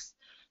context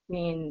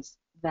means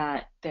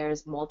that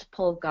there's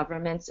multiple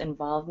governments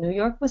involved. New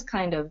York was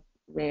kind of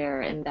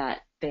rare in that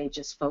they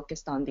just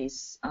focused on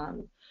these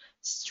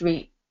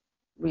street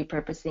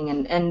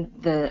repurposing and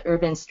the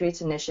urban streets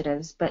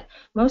initiatives, but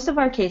most of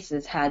our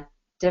cases had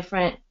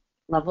different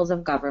levels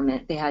of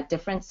government. They had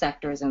different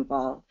sectors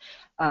involved.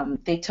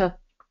 They took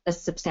a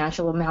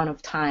substantial amount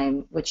of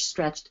time, which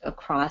stretched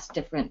across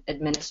different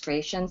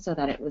administrations so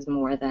that it was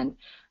more than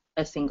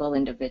a single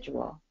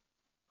individual.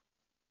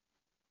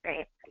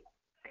 Great.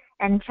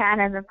 And Chad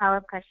has a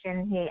follow-up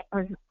question.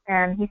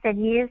 He said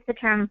you used the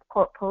term,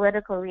 quote,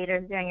 political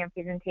leaders during your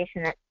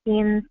presentation. It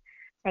seems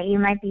that you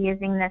might be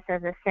using this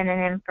as a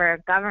synonym for a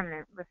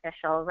government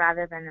official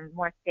rather than a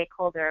more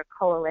stakeholder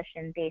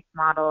coalition-based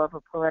model of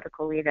a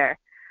political leader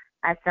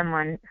as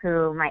someone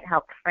who might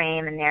help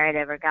frame a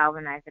narrative or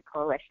galvanize a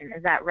coalition.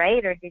 Is that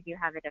right, or did you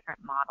have a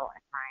different model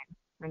in mind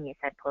when you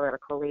said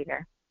political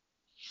leader?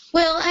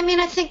 Well, I mean,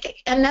 I think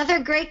another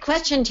great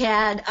question,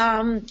 Chad.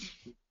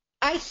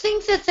 I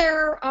think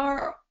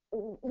that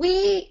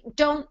we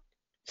don't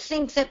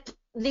think that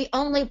the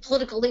only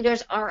political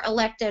leaders are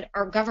elected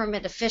or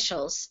government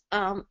officials.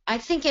 I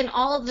think in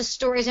all of the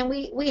stories, and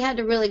we had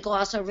to really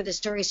gloss over the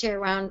stories here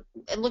around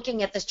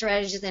looking at the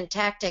strategies and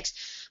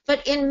tactics,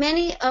 but in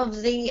many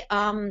of the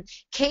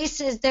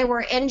cases, there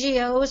were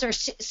NGOs or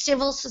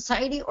civil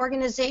society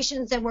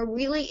organizations that were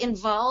really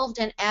involved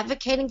and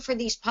advocating for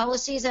these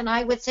policies. And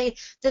I would say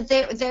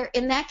that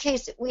in that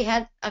case, we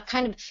had a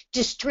kind of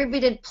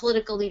distributed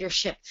political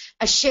leadership,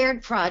 a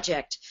shared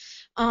project.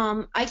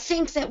 I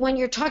think that when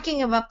you're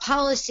talking about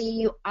policy,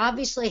 you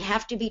obviously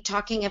have to be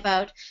talking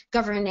about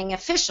governing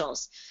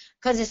officials,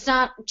 because it's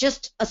not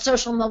just a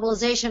social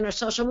mobilization or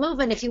social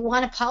movement. If you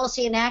want a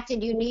policy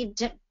enacted, you need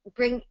to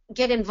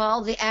get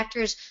involved the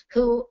actors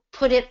who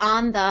put it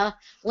on the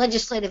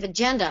legislative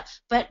agenda.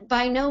 But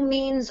by no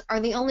means are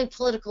the only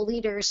political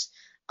leaders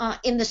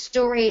in the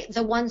story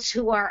the ones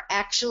who are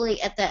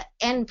actually at the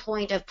end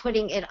point of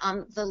putting it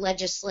on the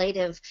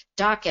legislative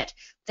docket.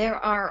 There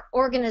are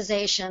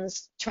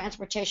organizations.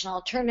 Transportation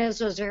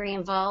Alternatives was very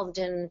involved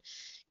in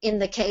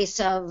the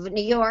case of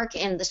New York.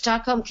 In the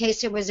Stockholm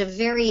case, it was a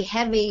very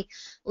heavily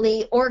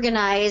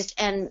organized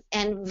and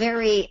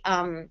very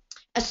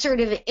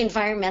assertive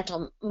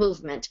environmental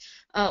movement.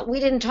 We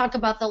didn't talk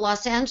about the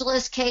Los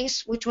Angeles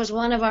case, which was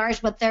one of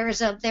ours, but there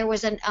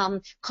was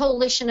a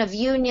coalition of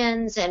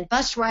unions and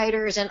bus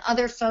riders and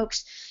other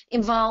folks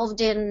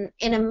involved in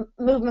a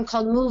movement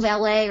called Move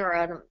LA, or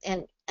a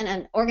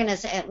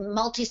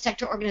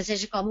multi-sector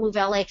organization called Move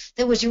LA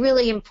that was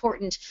really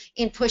important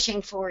in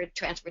pushing forward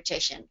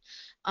transportation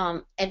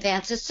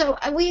advances. So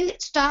we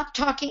stopped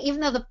talking, even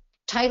though the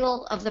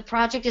title of the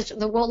project is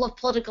the role of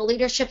political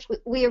leadership,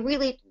 we are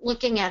really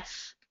looking at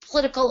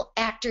political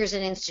actors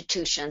and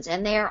institutions,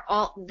 and they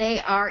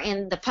are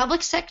in the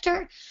public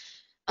sector,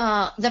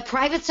 the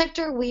private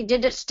sector. We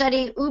did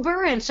study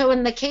Uber, and so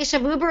in the case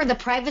of Uber, the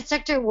private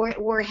sector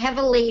were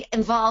heavily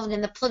involved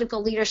in the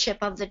political leadership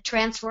of the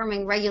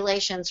transforming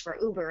regulations for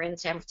Uber in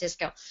San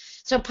Francisco.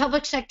 So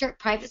public sector,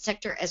 private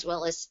sector, as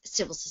well as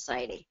civil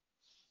society.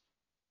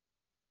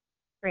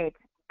 Great.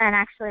 And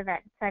actually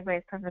that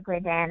segues perfectly,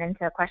 Diane,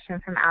 into a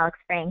question from Alex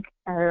Frank,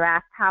 who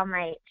asked how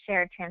might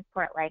shared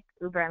transport like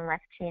Uber and Lyft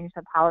change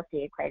the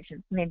policy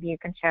equation. Maybe you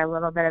can share a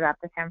little bit about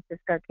the San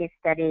Francisco case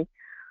study,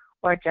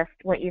 or just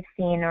what you've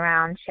seen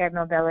around shared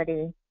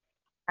mobility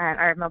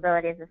or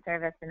mobility as a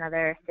service in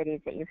other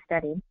cities that you've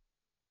studied.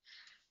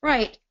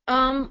 Right.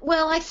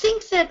 Well, I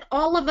think that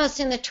all of us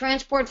in the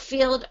transport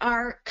field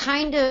are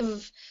kind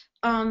of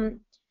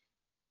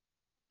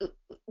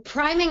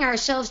priming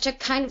ourselves to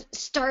kind of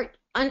start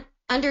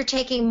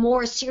undertaking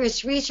more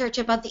serious research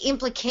about the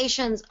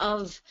implications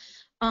of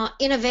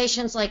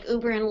innovations like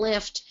Uber and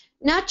Lyft,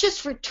 not just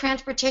for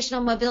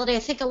transportational mobility. I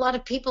think a lot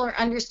of people are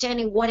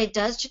understanding what it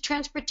does to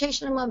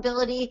transportational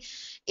mobility.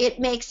 It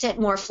makes it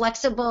more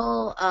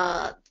flexible,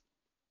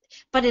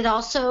 but it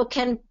also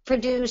can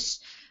produce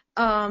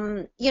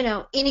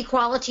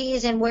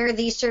inequalities in where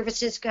these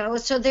services go.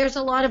 So there's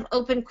a lot of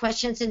open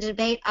questions and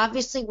debate.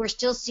 Obviously, we're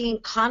still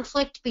seeing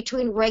conflict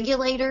between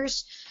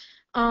regulators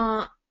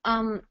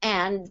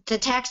and the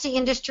taxi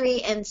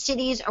industry and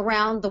cities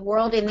around the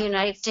world, in the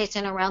United States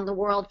and around the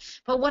world.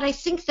 But what I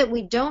think that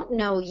we don't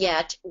know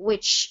yet,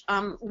 which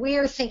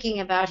we're thinking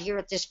about here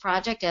at this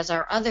project, as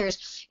are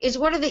others, is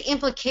what are the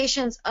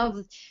implications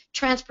of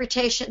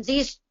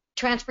these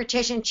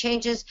transportation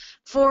changes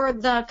for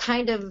the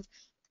kind of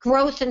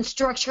growth and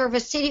structure of a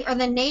city, or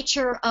the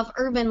nature of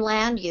urban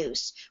land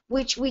use,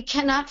 which we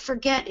cannot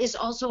forget is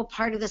also a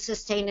part of the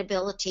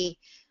sustainability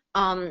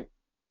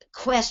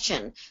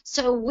question.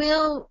 So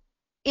will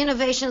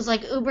innovations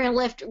like Uber and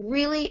Lyft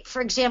really, for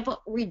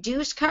example,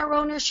 reduce car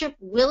ownership?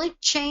 Will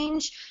it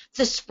change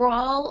the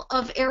sprawl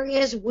of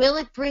areas? Will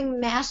it bring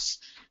mass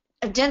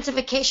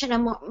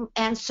densification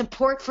and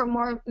support for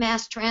more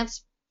mass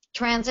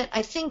transit?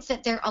 I think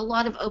that there are a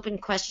lot of open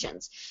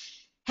questions.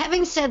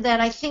 Having said that,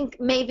 I think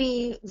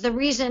maybe the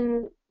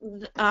reason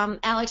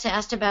Alex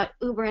asked about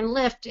Uber and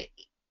Lyft,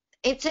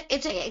 it's an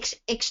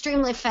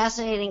extremely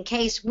fascinating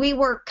case. We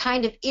were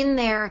kind of in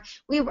there.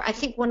 We were, I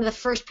think, one of the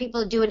first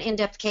people to do an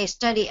in-depth case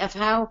study of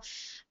how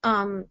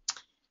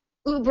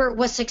Uber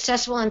was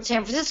successful in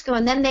San Francisco,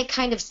 and then they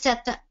kind of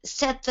set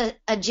the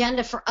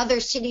agenda for other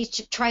cities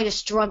to try to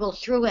struggle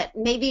through it,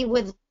 maybe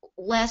with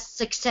less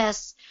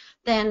success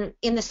than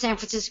in the San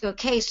Francisco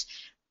case.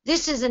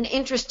 This is an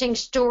interesting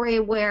story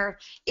where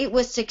it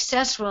was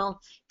successful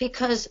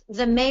because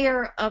the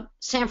mayor of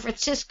San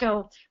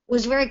Francisco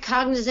was very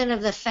cognizant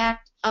of the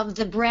fact of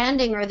the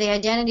branding or the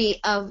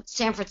identity of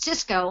San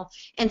Francisco,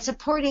 and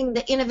supporting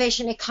the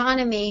innovation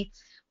economy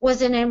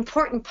was an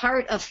important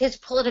part of his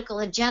political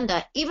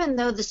agenda, even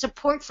though the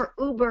support for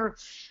Uber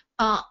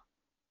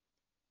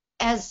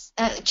as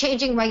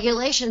changing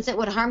regulations that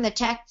would harm the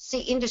taxi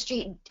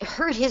industry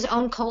hurt his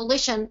own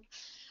coalition,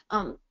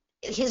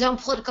 his own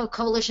political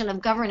coalition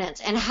of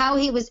governance, and how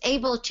he was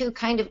able to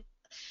kind of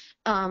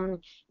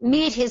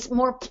meet his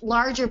more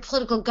larger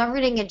political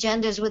governing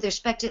agendas with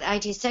respect to the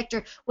IT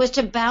sector was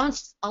to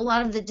bounce a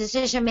lot of the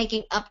decision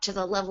making up to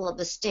the level of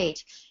the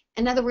state.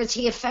 In other words,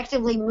 he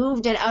effectively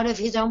moved it out of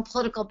his own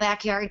political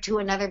backyard to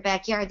another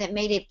backyard that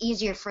made it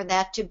easier for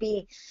that to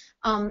be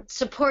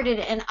supported.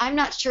 And I'm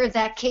not sure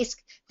that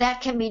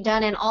that can be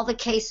done in all the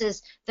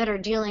cases that are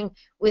dealing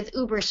with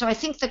Uber. So I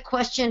think the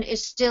question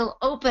is still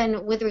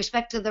open with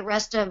respect to the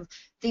rest of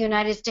the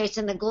United States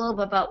and the globe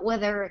about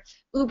whether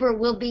Uber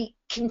will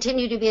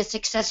continue to be as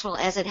successful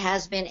as it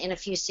has been in a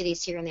few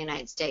cities here in the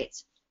United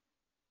States.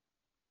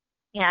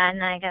 Yeah,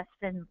 and I guess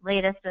the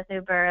latest with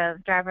Uber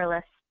of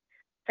driverless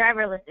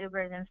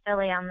Ubers in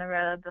Philly on the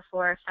road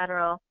before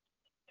federal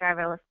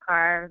driverless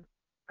car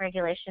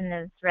regulation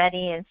is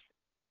ready is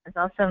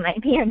also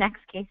might be your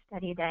next case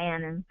study,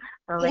 Diane, and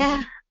slowly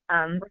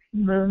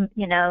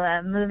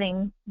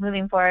moving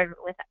forward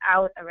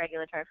without a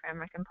regulatory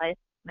framework in place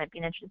might be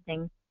an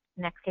interesting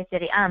next case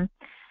study.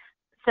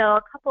 So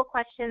a couple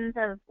questions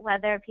of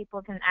whether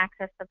people can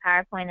access the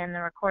PowerPoint and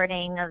the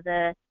recording of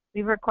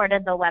we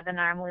recorded the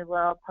webinar, and we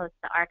will post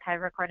the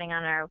archive recording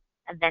on our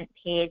event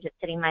page at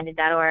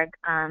cityminded.org,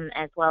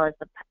 as well as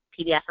the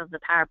PDF of the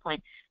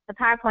PowerPoint. The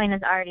PowerPoint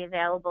is already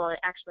available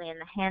actually in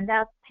the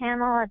handouts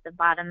panel at the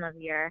bottom of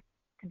your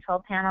control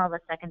panel, the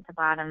second to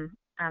bottom,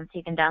 so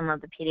you can download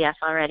the PDF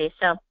already.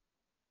 So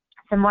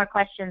some more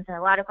questions, and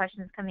a lot of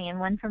questions coming in.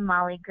 One from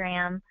Molly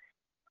Graham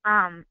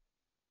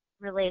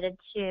related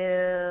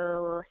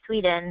to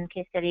Sweden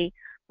case study.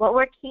 What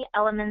were key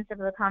elements of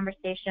the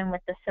conversation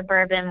with the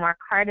suburban, more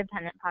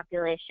car-dependent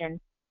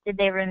population? Did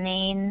they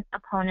remain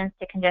opponents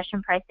to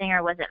congestion pricing,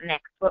 or was it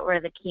mixed? What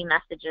were the key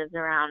messages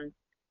around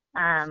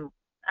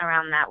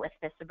that with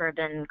the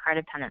suburban,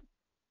 car-dependent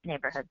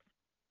neighborhoods?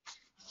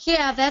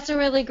 Yeah, that's a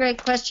really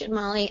great question,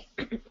 Molly.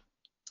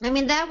 I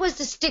mean, that was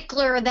the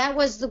stickler. That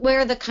was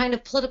where the kind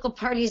of political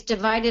parties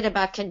divided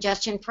about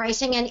congestion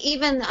pricing, and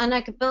even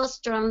Annika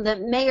Billström, the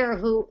mayor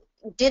who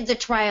did the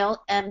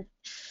trial, and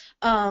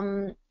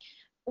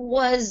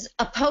was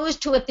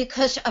opposed to it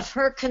because of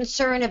her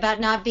concern about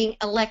not being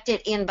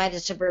elected in by the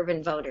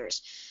suburban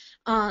voters.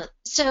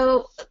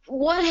 So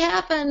what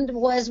happened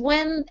was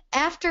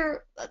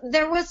after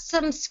there was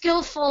some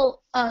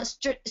skillful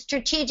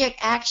strategic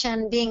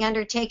action being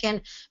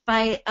undertaken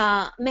by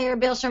Mayor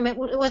Billström, it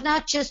was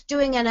not just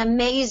doing an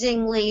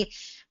amazingly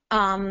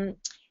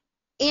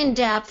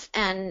in-depth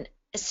and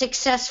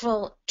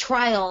successful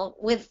trial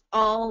with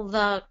all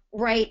the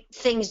right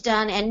things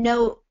done and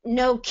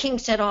no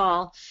kinks at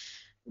all.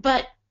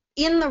 But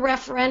in the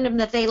referendum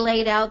that they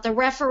laid out, the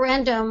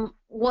referendum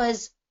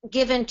was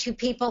given to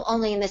people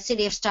only in the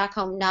city of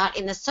Stockholm, not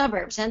in the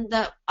suburbs. And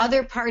the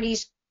other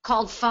parties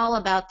called foul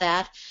about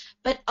that.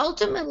 But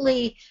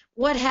ultimately,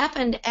 what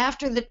happened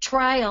after the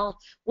trial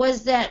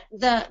was that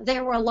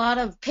there were a lot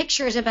of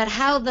pictures about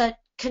how the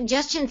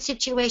congestion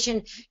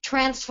situation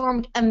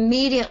transformed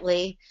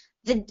immediately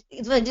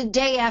the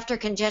day after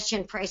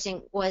congestion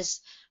pricing was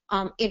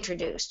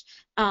introduced.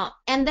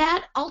 And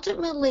that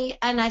ultimately,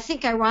 and I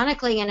think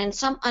ironically and in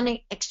some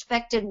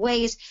unexpected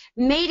ways,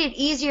 made it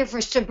easier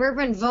for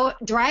suburban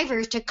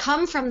drivers to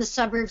come from the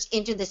suburbs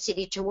into the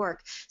city to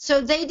work.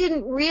 So they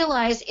didn't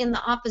realize in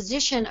the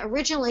opposition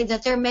originally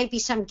that there may be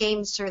some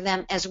gains for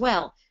them as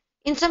well.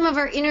 In some of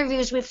our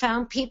interviews, we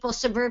found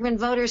suburban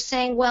voters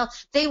saying, well,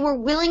 they were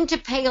willing to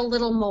pay a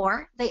little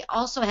more. They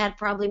also had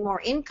probably more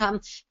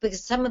income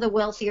because some of the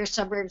wealthier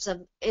suburbs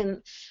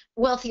in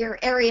wealthier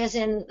areas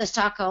in the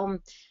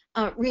Stockholm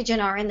region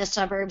are in the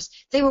suburbs.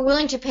 They were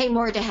willing to pay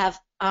more to have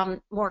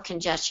more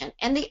congestion.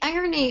 And the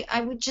irony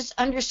I would just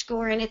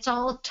underscore, and it's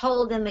all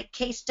told in the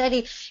case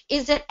study,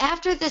 is that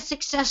after the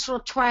successful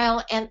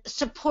trial and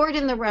support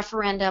in the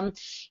referendum,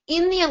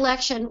 in the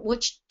election,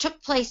 which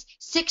took place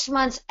 6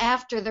 months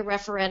after the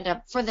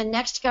referendum for the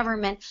next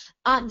government,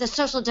 the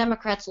Social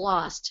Democrats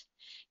lost.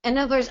 In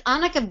other words,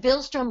 Annika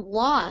Billström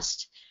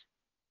lost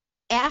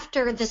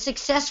after the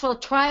successful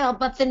trial,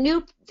 but the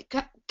new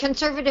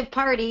Conservative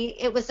Party,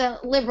 it was a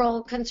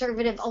liberal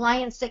conservative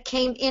alliance that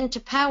came into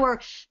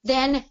power,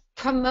 then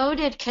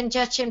promoted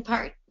congestion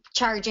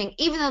charging,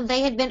 even though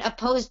they had been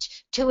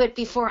opposed to it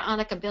before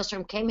Annika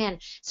Billström came in.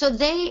 So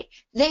they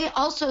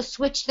also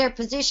switched their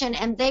position,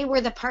 and they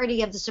were the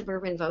party of the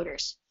suburban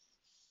voters.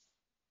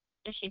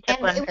 She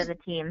took one for the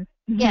team.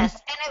 Yes,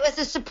 and it was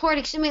the support,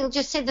 we'll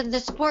just say that the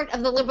support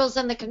of the liberals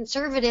and the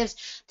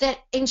conservatives that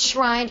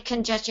enshrined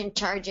congestion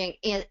charging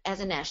as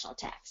a national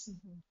tax.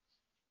 Mm-hmm.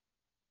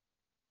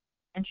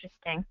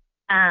 Interesting.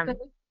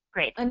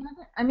 Great.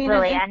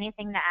 Lily,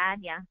 anything to add?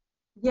 Yeah.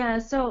 Yeah,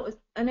 so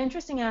an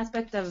interesting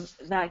aspect of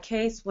that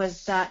case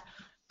was that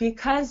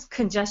because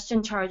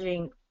congestion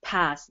charging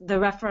passed, the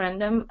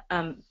referendum,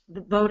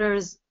 the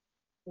voters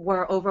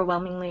were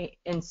overwhelmingly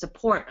in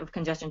support of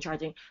congestion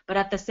charging, but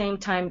at the same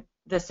time,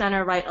 the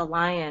center-right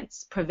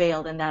alliance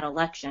prevailed in that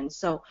election.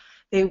 So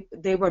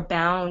they were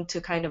bound to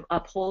kind of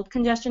uphold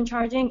congestion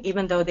charging,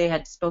 even though they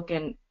had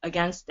spoken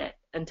against it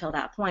until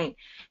that point.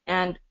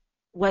 And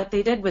what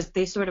they did was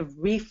they sort of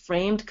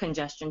reframed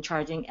congestion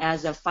charging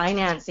as a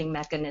financing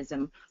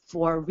mechanism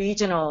for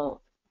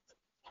regional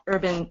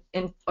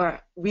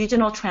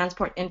regional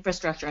transport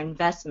infrastructure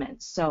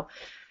investments. So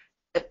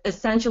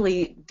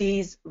essentially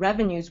these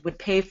revenues would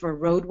pay for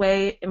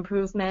roadway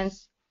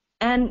improvements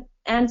and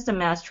some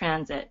mass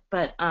transit.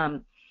 But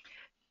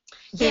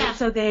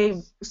so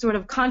they sort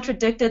of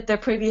contradicted their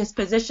previous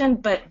position,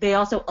 but they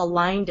also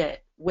aligned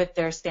it with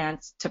their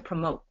stance to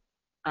promote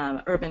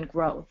urban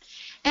growth.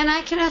 And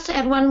I can also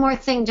add one more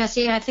thing,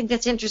 Jesse. I think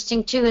that's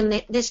interesting too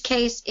in this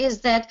case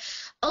is that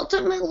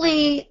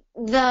ultimately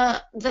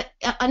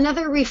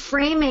another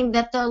reframing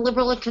that the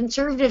liberal and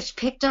conservatives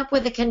picked up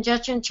with the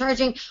congestion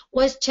charging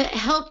was to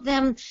help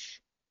them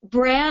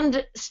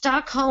brand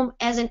Stockholm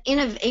as an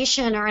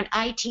innovation or an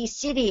IT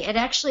city. It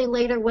actually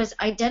later was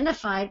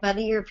identified by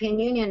the European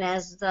Union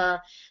as the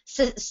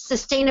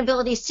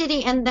sustainability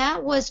city, and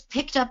that was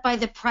picked up by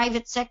the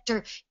private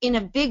sector in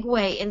a big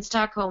way in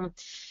Stockholm,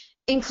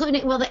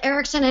 including, well, the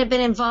Ericsson had been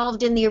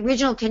involved in the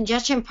original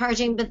congestion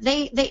charging, but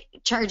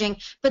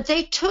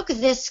they took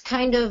this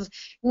kind of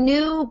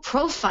new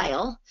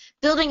profile,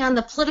 building on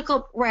the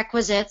political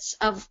requisites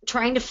of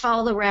trying to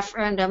follow the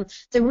referendum,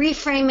 the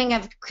reframing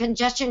of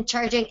congestion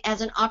charging as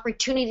an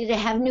opportunity to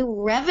have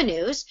new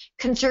revenues.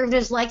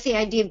 Conservatives like the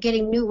idea of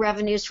getting new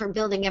revenues for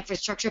building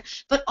infrastructure,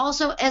 but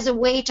also as a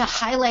way to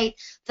highlight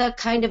the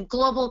kind of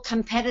global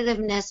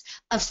competitiveness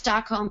of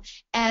Stockholm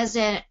as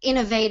an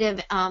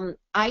innovative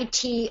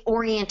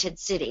IT-oriented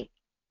city.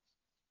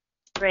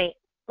 Great.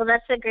 Well,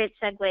 that's a great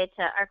segue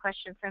to our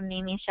question from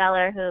Mimi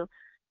Scheller, who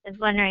is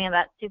wondering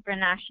about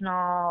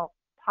supranational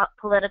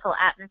political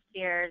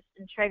atmospheres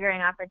and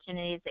triggering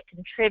opportunities that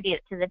contribute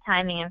to the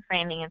timing and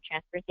framing of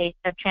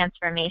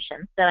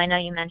transformation. So I know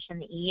you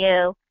mentioned the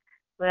EU.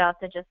 We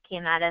also just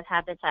came out of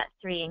Habitat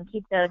 3 in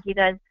Quito. Do you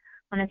guys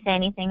want to say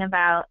anything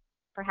about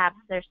perhaps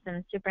there's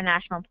some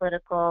supranational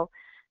political,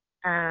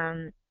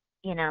 trends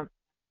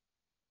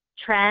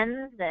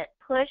that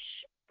push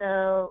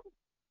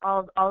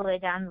all the way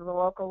down to the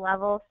local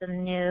level,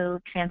 some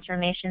new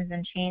transformations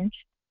and change?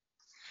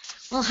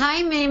 Well,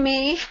 hi,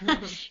 Mimi.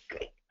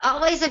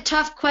 Always a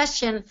tough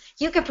question.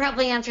 You could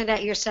probably answer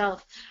that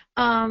yourself.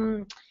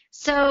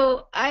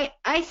 So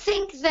I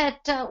think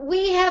that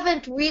we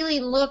haven't really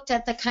looked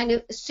at the kind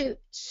of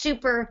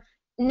super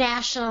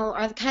national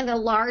or the kind of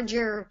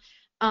larger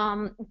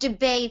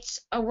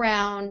debates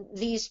around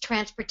these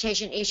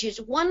transportation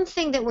issues. One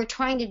thing that we're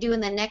trying to do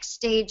in the next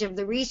stage of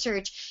the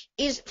research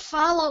is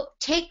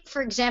take,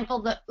 for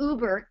example, the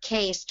Uber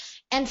case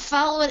and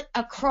follow it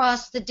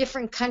across the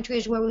different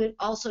countries where we've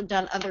also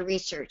done other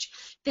research.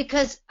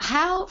 Because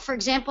how, for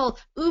example,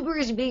 Uber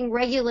is being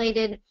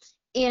regulated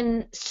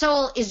in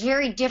Seoul is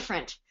very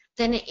different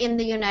than in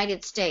the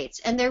United States.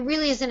 And there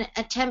really is an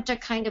attempt to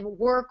kind of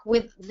work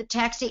with the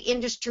taxi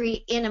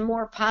industry in a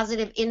more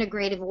positive,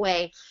 integrative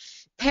way.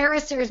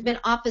 Paris, there has been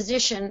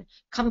opposition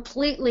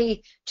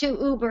completely to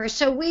Uber.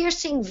 So we are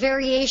seeing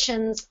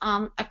variations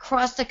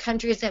across the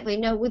countries that we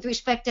know with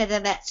respect to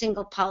that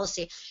single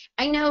policy.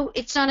 I know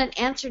it's not an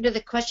answer to the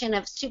question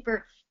of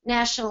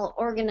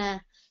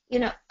supranational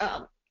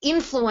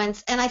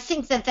influence, and I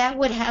think that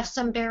would have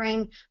some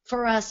bearing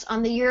for us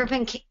on the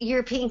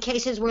European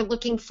cases we're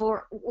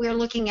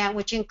looking at,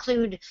 which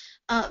include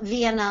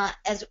Vienna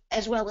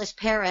as well as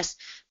Paris.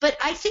 But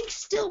I think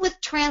still with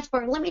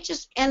transport, let me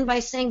just end by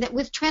saying that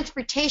with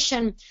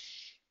transportation,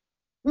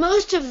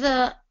 most of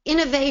the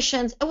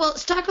innovations, well,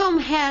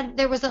 Stockholm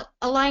there was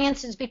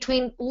alliances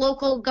between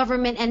local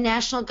government and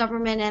national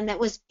government, and that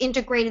was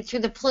integrated through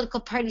the political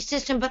party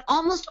system, but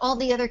almost all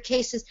the other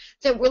cases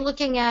that we're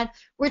looking at,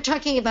 we're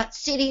talking about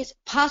cities,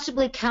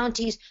 possibly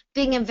counties,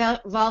 being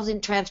involved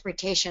in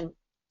transportation.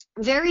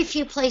 Very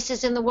few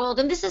places in the world,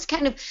 and this is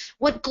kind of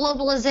what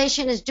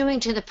globalization is doing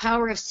to the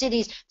power of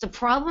cities, the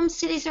problems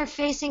cities are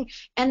facing,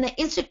 and the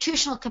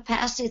institutional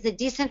capacities, the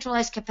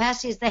decentralized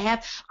capacities they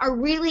have are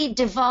really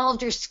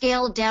devolved or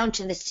scaled down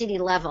to the city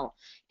level.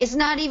 It's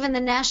not even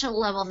the national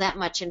level that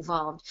much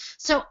involved.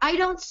 So I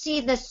don't see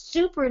the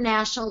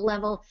supranational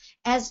level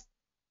as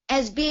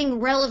being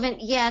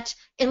relevant yet,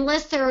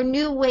 unless there are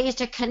new ways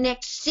to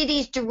connect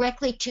cities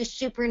directly to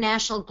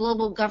supranational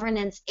global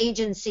governance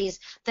agencies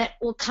that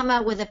will come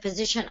out with a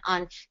position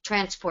on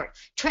transport.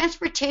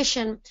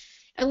 Transportation,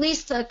 at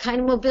least the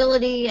kind of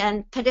mobility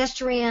and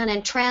pedestrian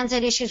and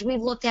transit issues we've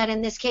looked at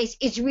in this case,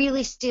 is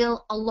really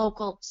still a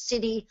local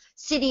city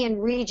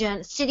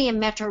and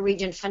metro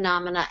region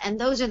phenomena, and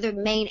those are the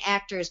main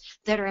actors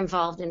that are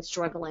involved in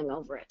struggling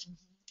over it.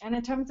 And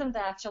in terms of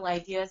the actual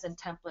ideas and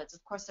templates,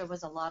 of course, there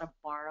was a lot of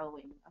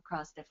borrowing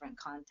across different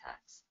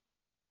contexts.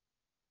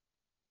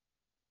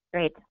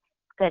 Great.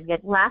 Good.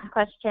 Last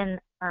question.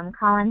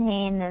 Colin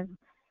Hain is,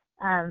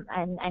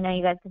 and I know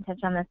you guys can touch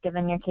on this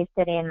given your case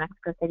study in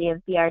Mexico City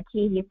of BRT.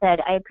 He said,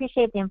 I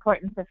appreciate the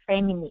importance of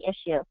framing the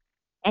issue.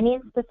 Any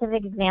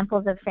specific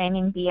examples of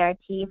framing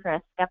BRT for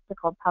a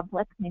skeptical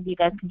public? Maybe you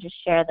guys can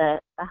just share the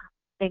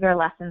bigger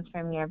lessons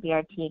from your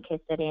BRT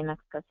case study in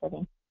Mexico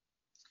City.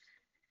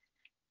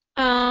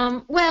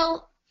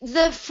 Well,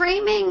 the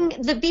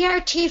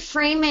BRT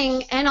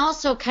framing, and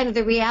also kind of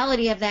the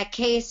reality of that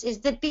case is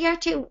that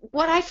BRT,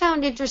 what I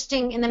found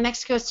interesting in the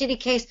Mexico City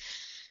case,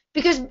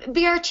 because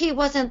BRT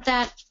wasn't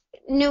that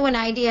new an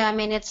idea. I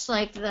mean, it's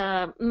like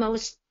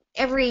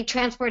every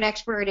transport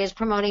expert is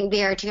promoting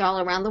BRT all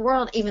around the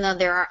world, even though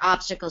there are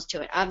obstacles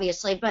to it,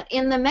 obviously. But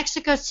in the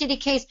Mexico City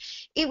case,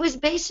 it was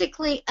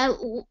basically a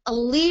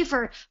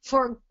lever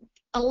for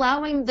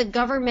allowing the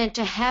government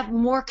to have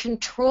more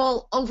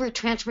control over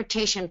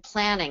transportation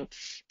planning,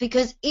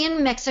 because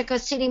in Mexico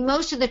City,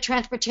 most of the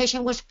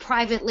transportation was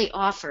privately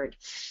offered.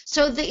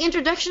 So the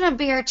introduction of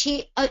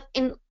BRT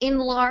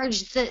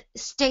enlarged the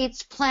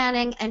state's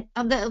planning and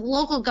the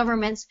local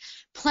government's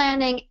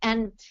planning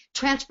and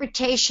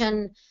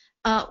transportation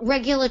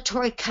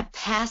regulatory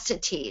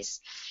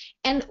capacities.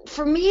 And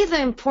for me, the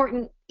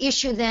important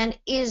issue then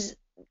is,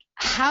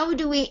 how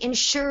do we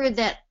ensure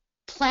that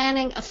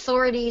planning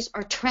authorities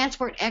or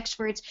transport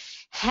experts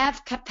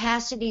have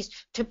capacities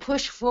to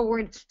push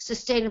forward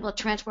sustainable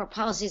transport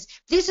policies?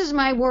 This is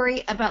my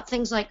worry about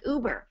things like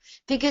Uber,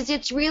 because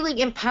it's really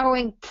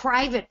empowering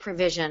private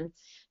provision,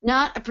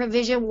 not a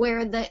provision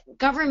where the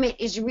government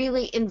is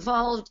really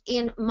involved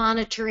in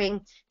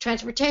monitoring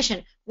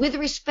transportation. With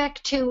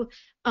respect to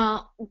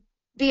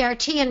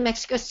BRT in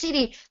Mexico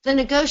City, the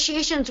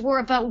negotiations were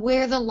about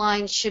where the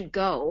lines should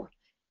go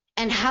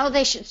and how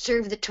they should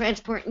serve the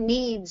transport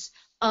needs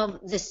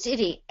of the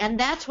city, and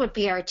that's what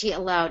BRT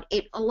allowed.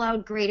 It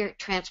allowed greater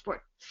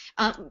transport,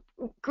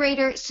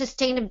 greater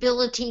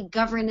sustainability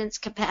governance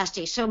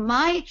capacity. So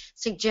my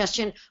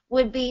suggestion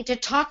would be to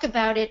talk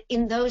about it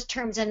in those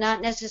terms and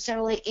not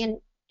necessarily in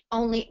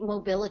only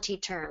mobility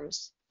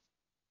terms.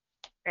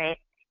 Great.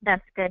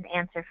 That's a good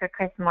answer for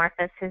Chris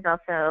Morphus, who's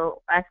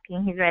also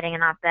asking, he's writing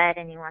an op-ed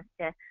and he wants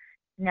to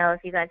know if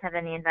you guys have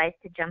any advice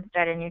to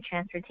jumpstart a new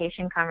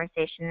transportation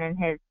conversation in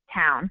his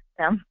town.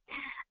 So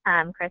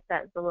Chris,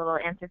 that was a little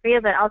answer for you,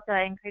 but also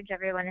I encourage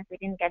everyone, if we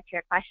didn't get to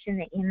your question,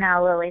 to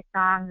email Lily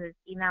Song, whose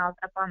email is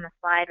up on the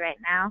slide right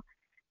now.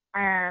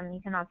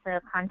 You can also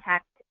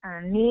contact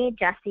me,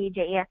 Jessie,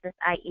 Jessie,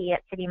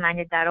 at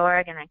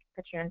cityminded.org, and I can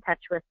put you in touch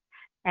with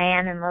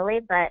Diane and Lily,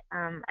 but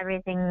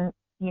everything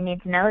you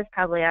need to know is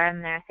probably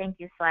on their thank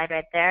you slide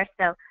right there.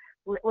 So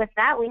with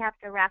that, we have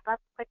to wrap up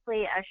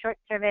quickly. A short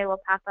survey will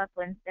pop up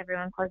once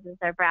everyone closes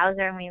their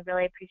browser, and we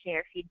really appreciate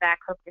your feedback.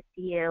 Hope to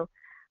see you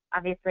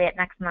obviously at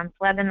next month's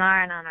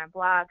webinar and on our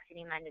blog,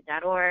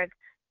 cityminded.org.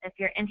 If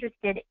you're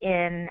interested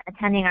in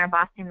attending our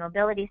Boston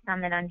Mobility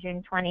Summit on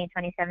June 20,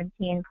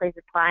 2017, please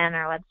apply on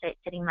our website,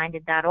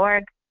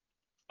 cityminded.org.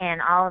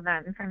 And all of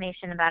the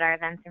information about our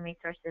events and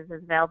resources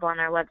is available on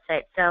our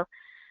website. So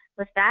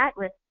with that,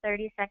 with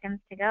 30 seconds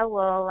to go,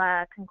 we'll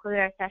conclude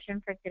our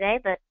session for today.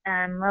 But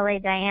Lily,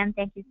 Diane,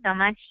 thank you so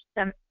much.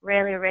 Some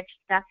really rich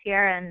stuff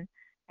here, and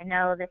I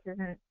know this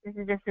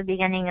is just the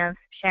beginning of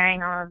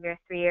sharing all of your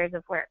 3 years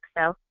of work.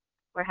 So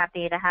we're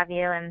happy to have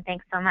you, and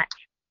thanks so much.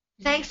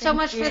 Thanks so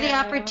much for the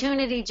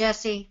opportunity,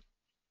 Jessie.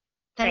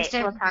 Thanks.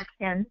 Great. We'll talk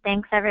soon.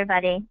 Thanks,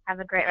 everybody.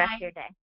 Have a great rest of your day.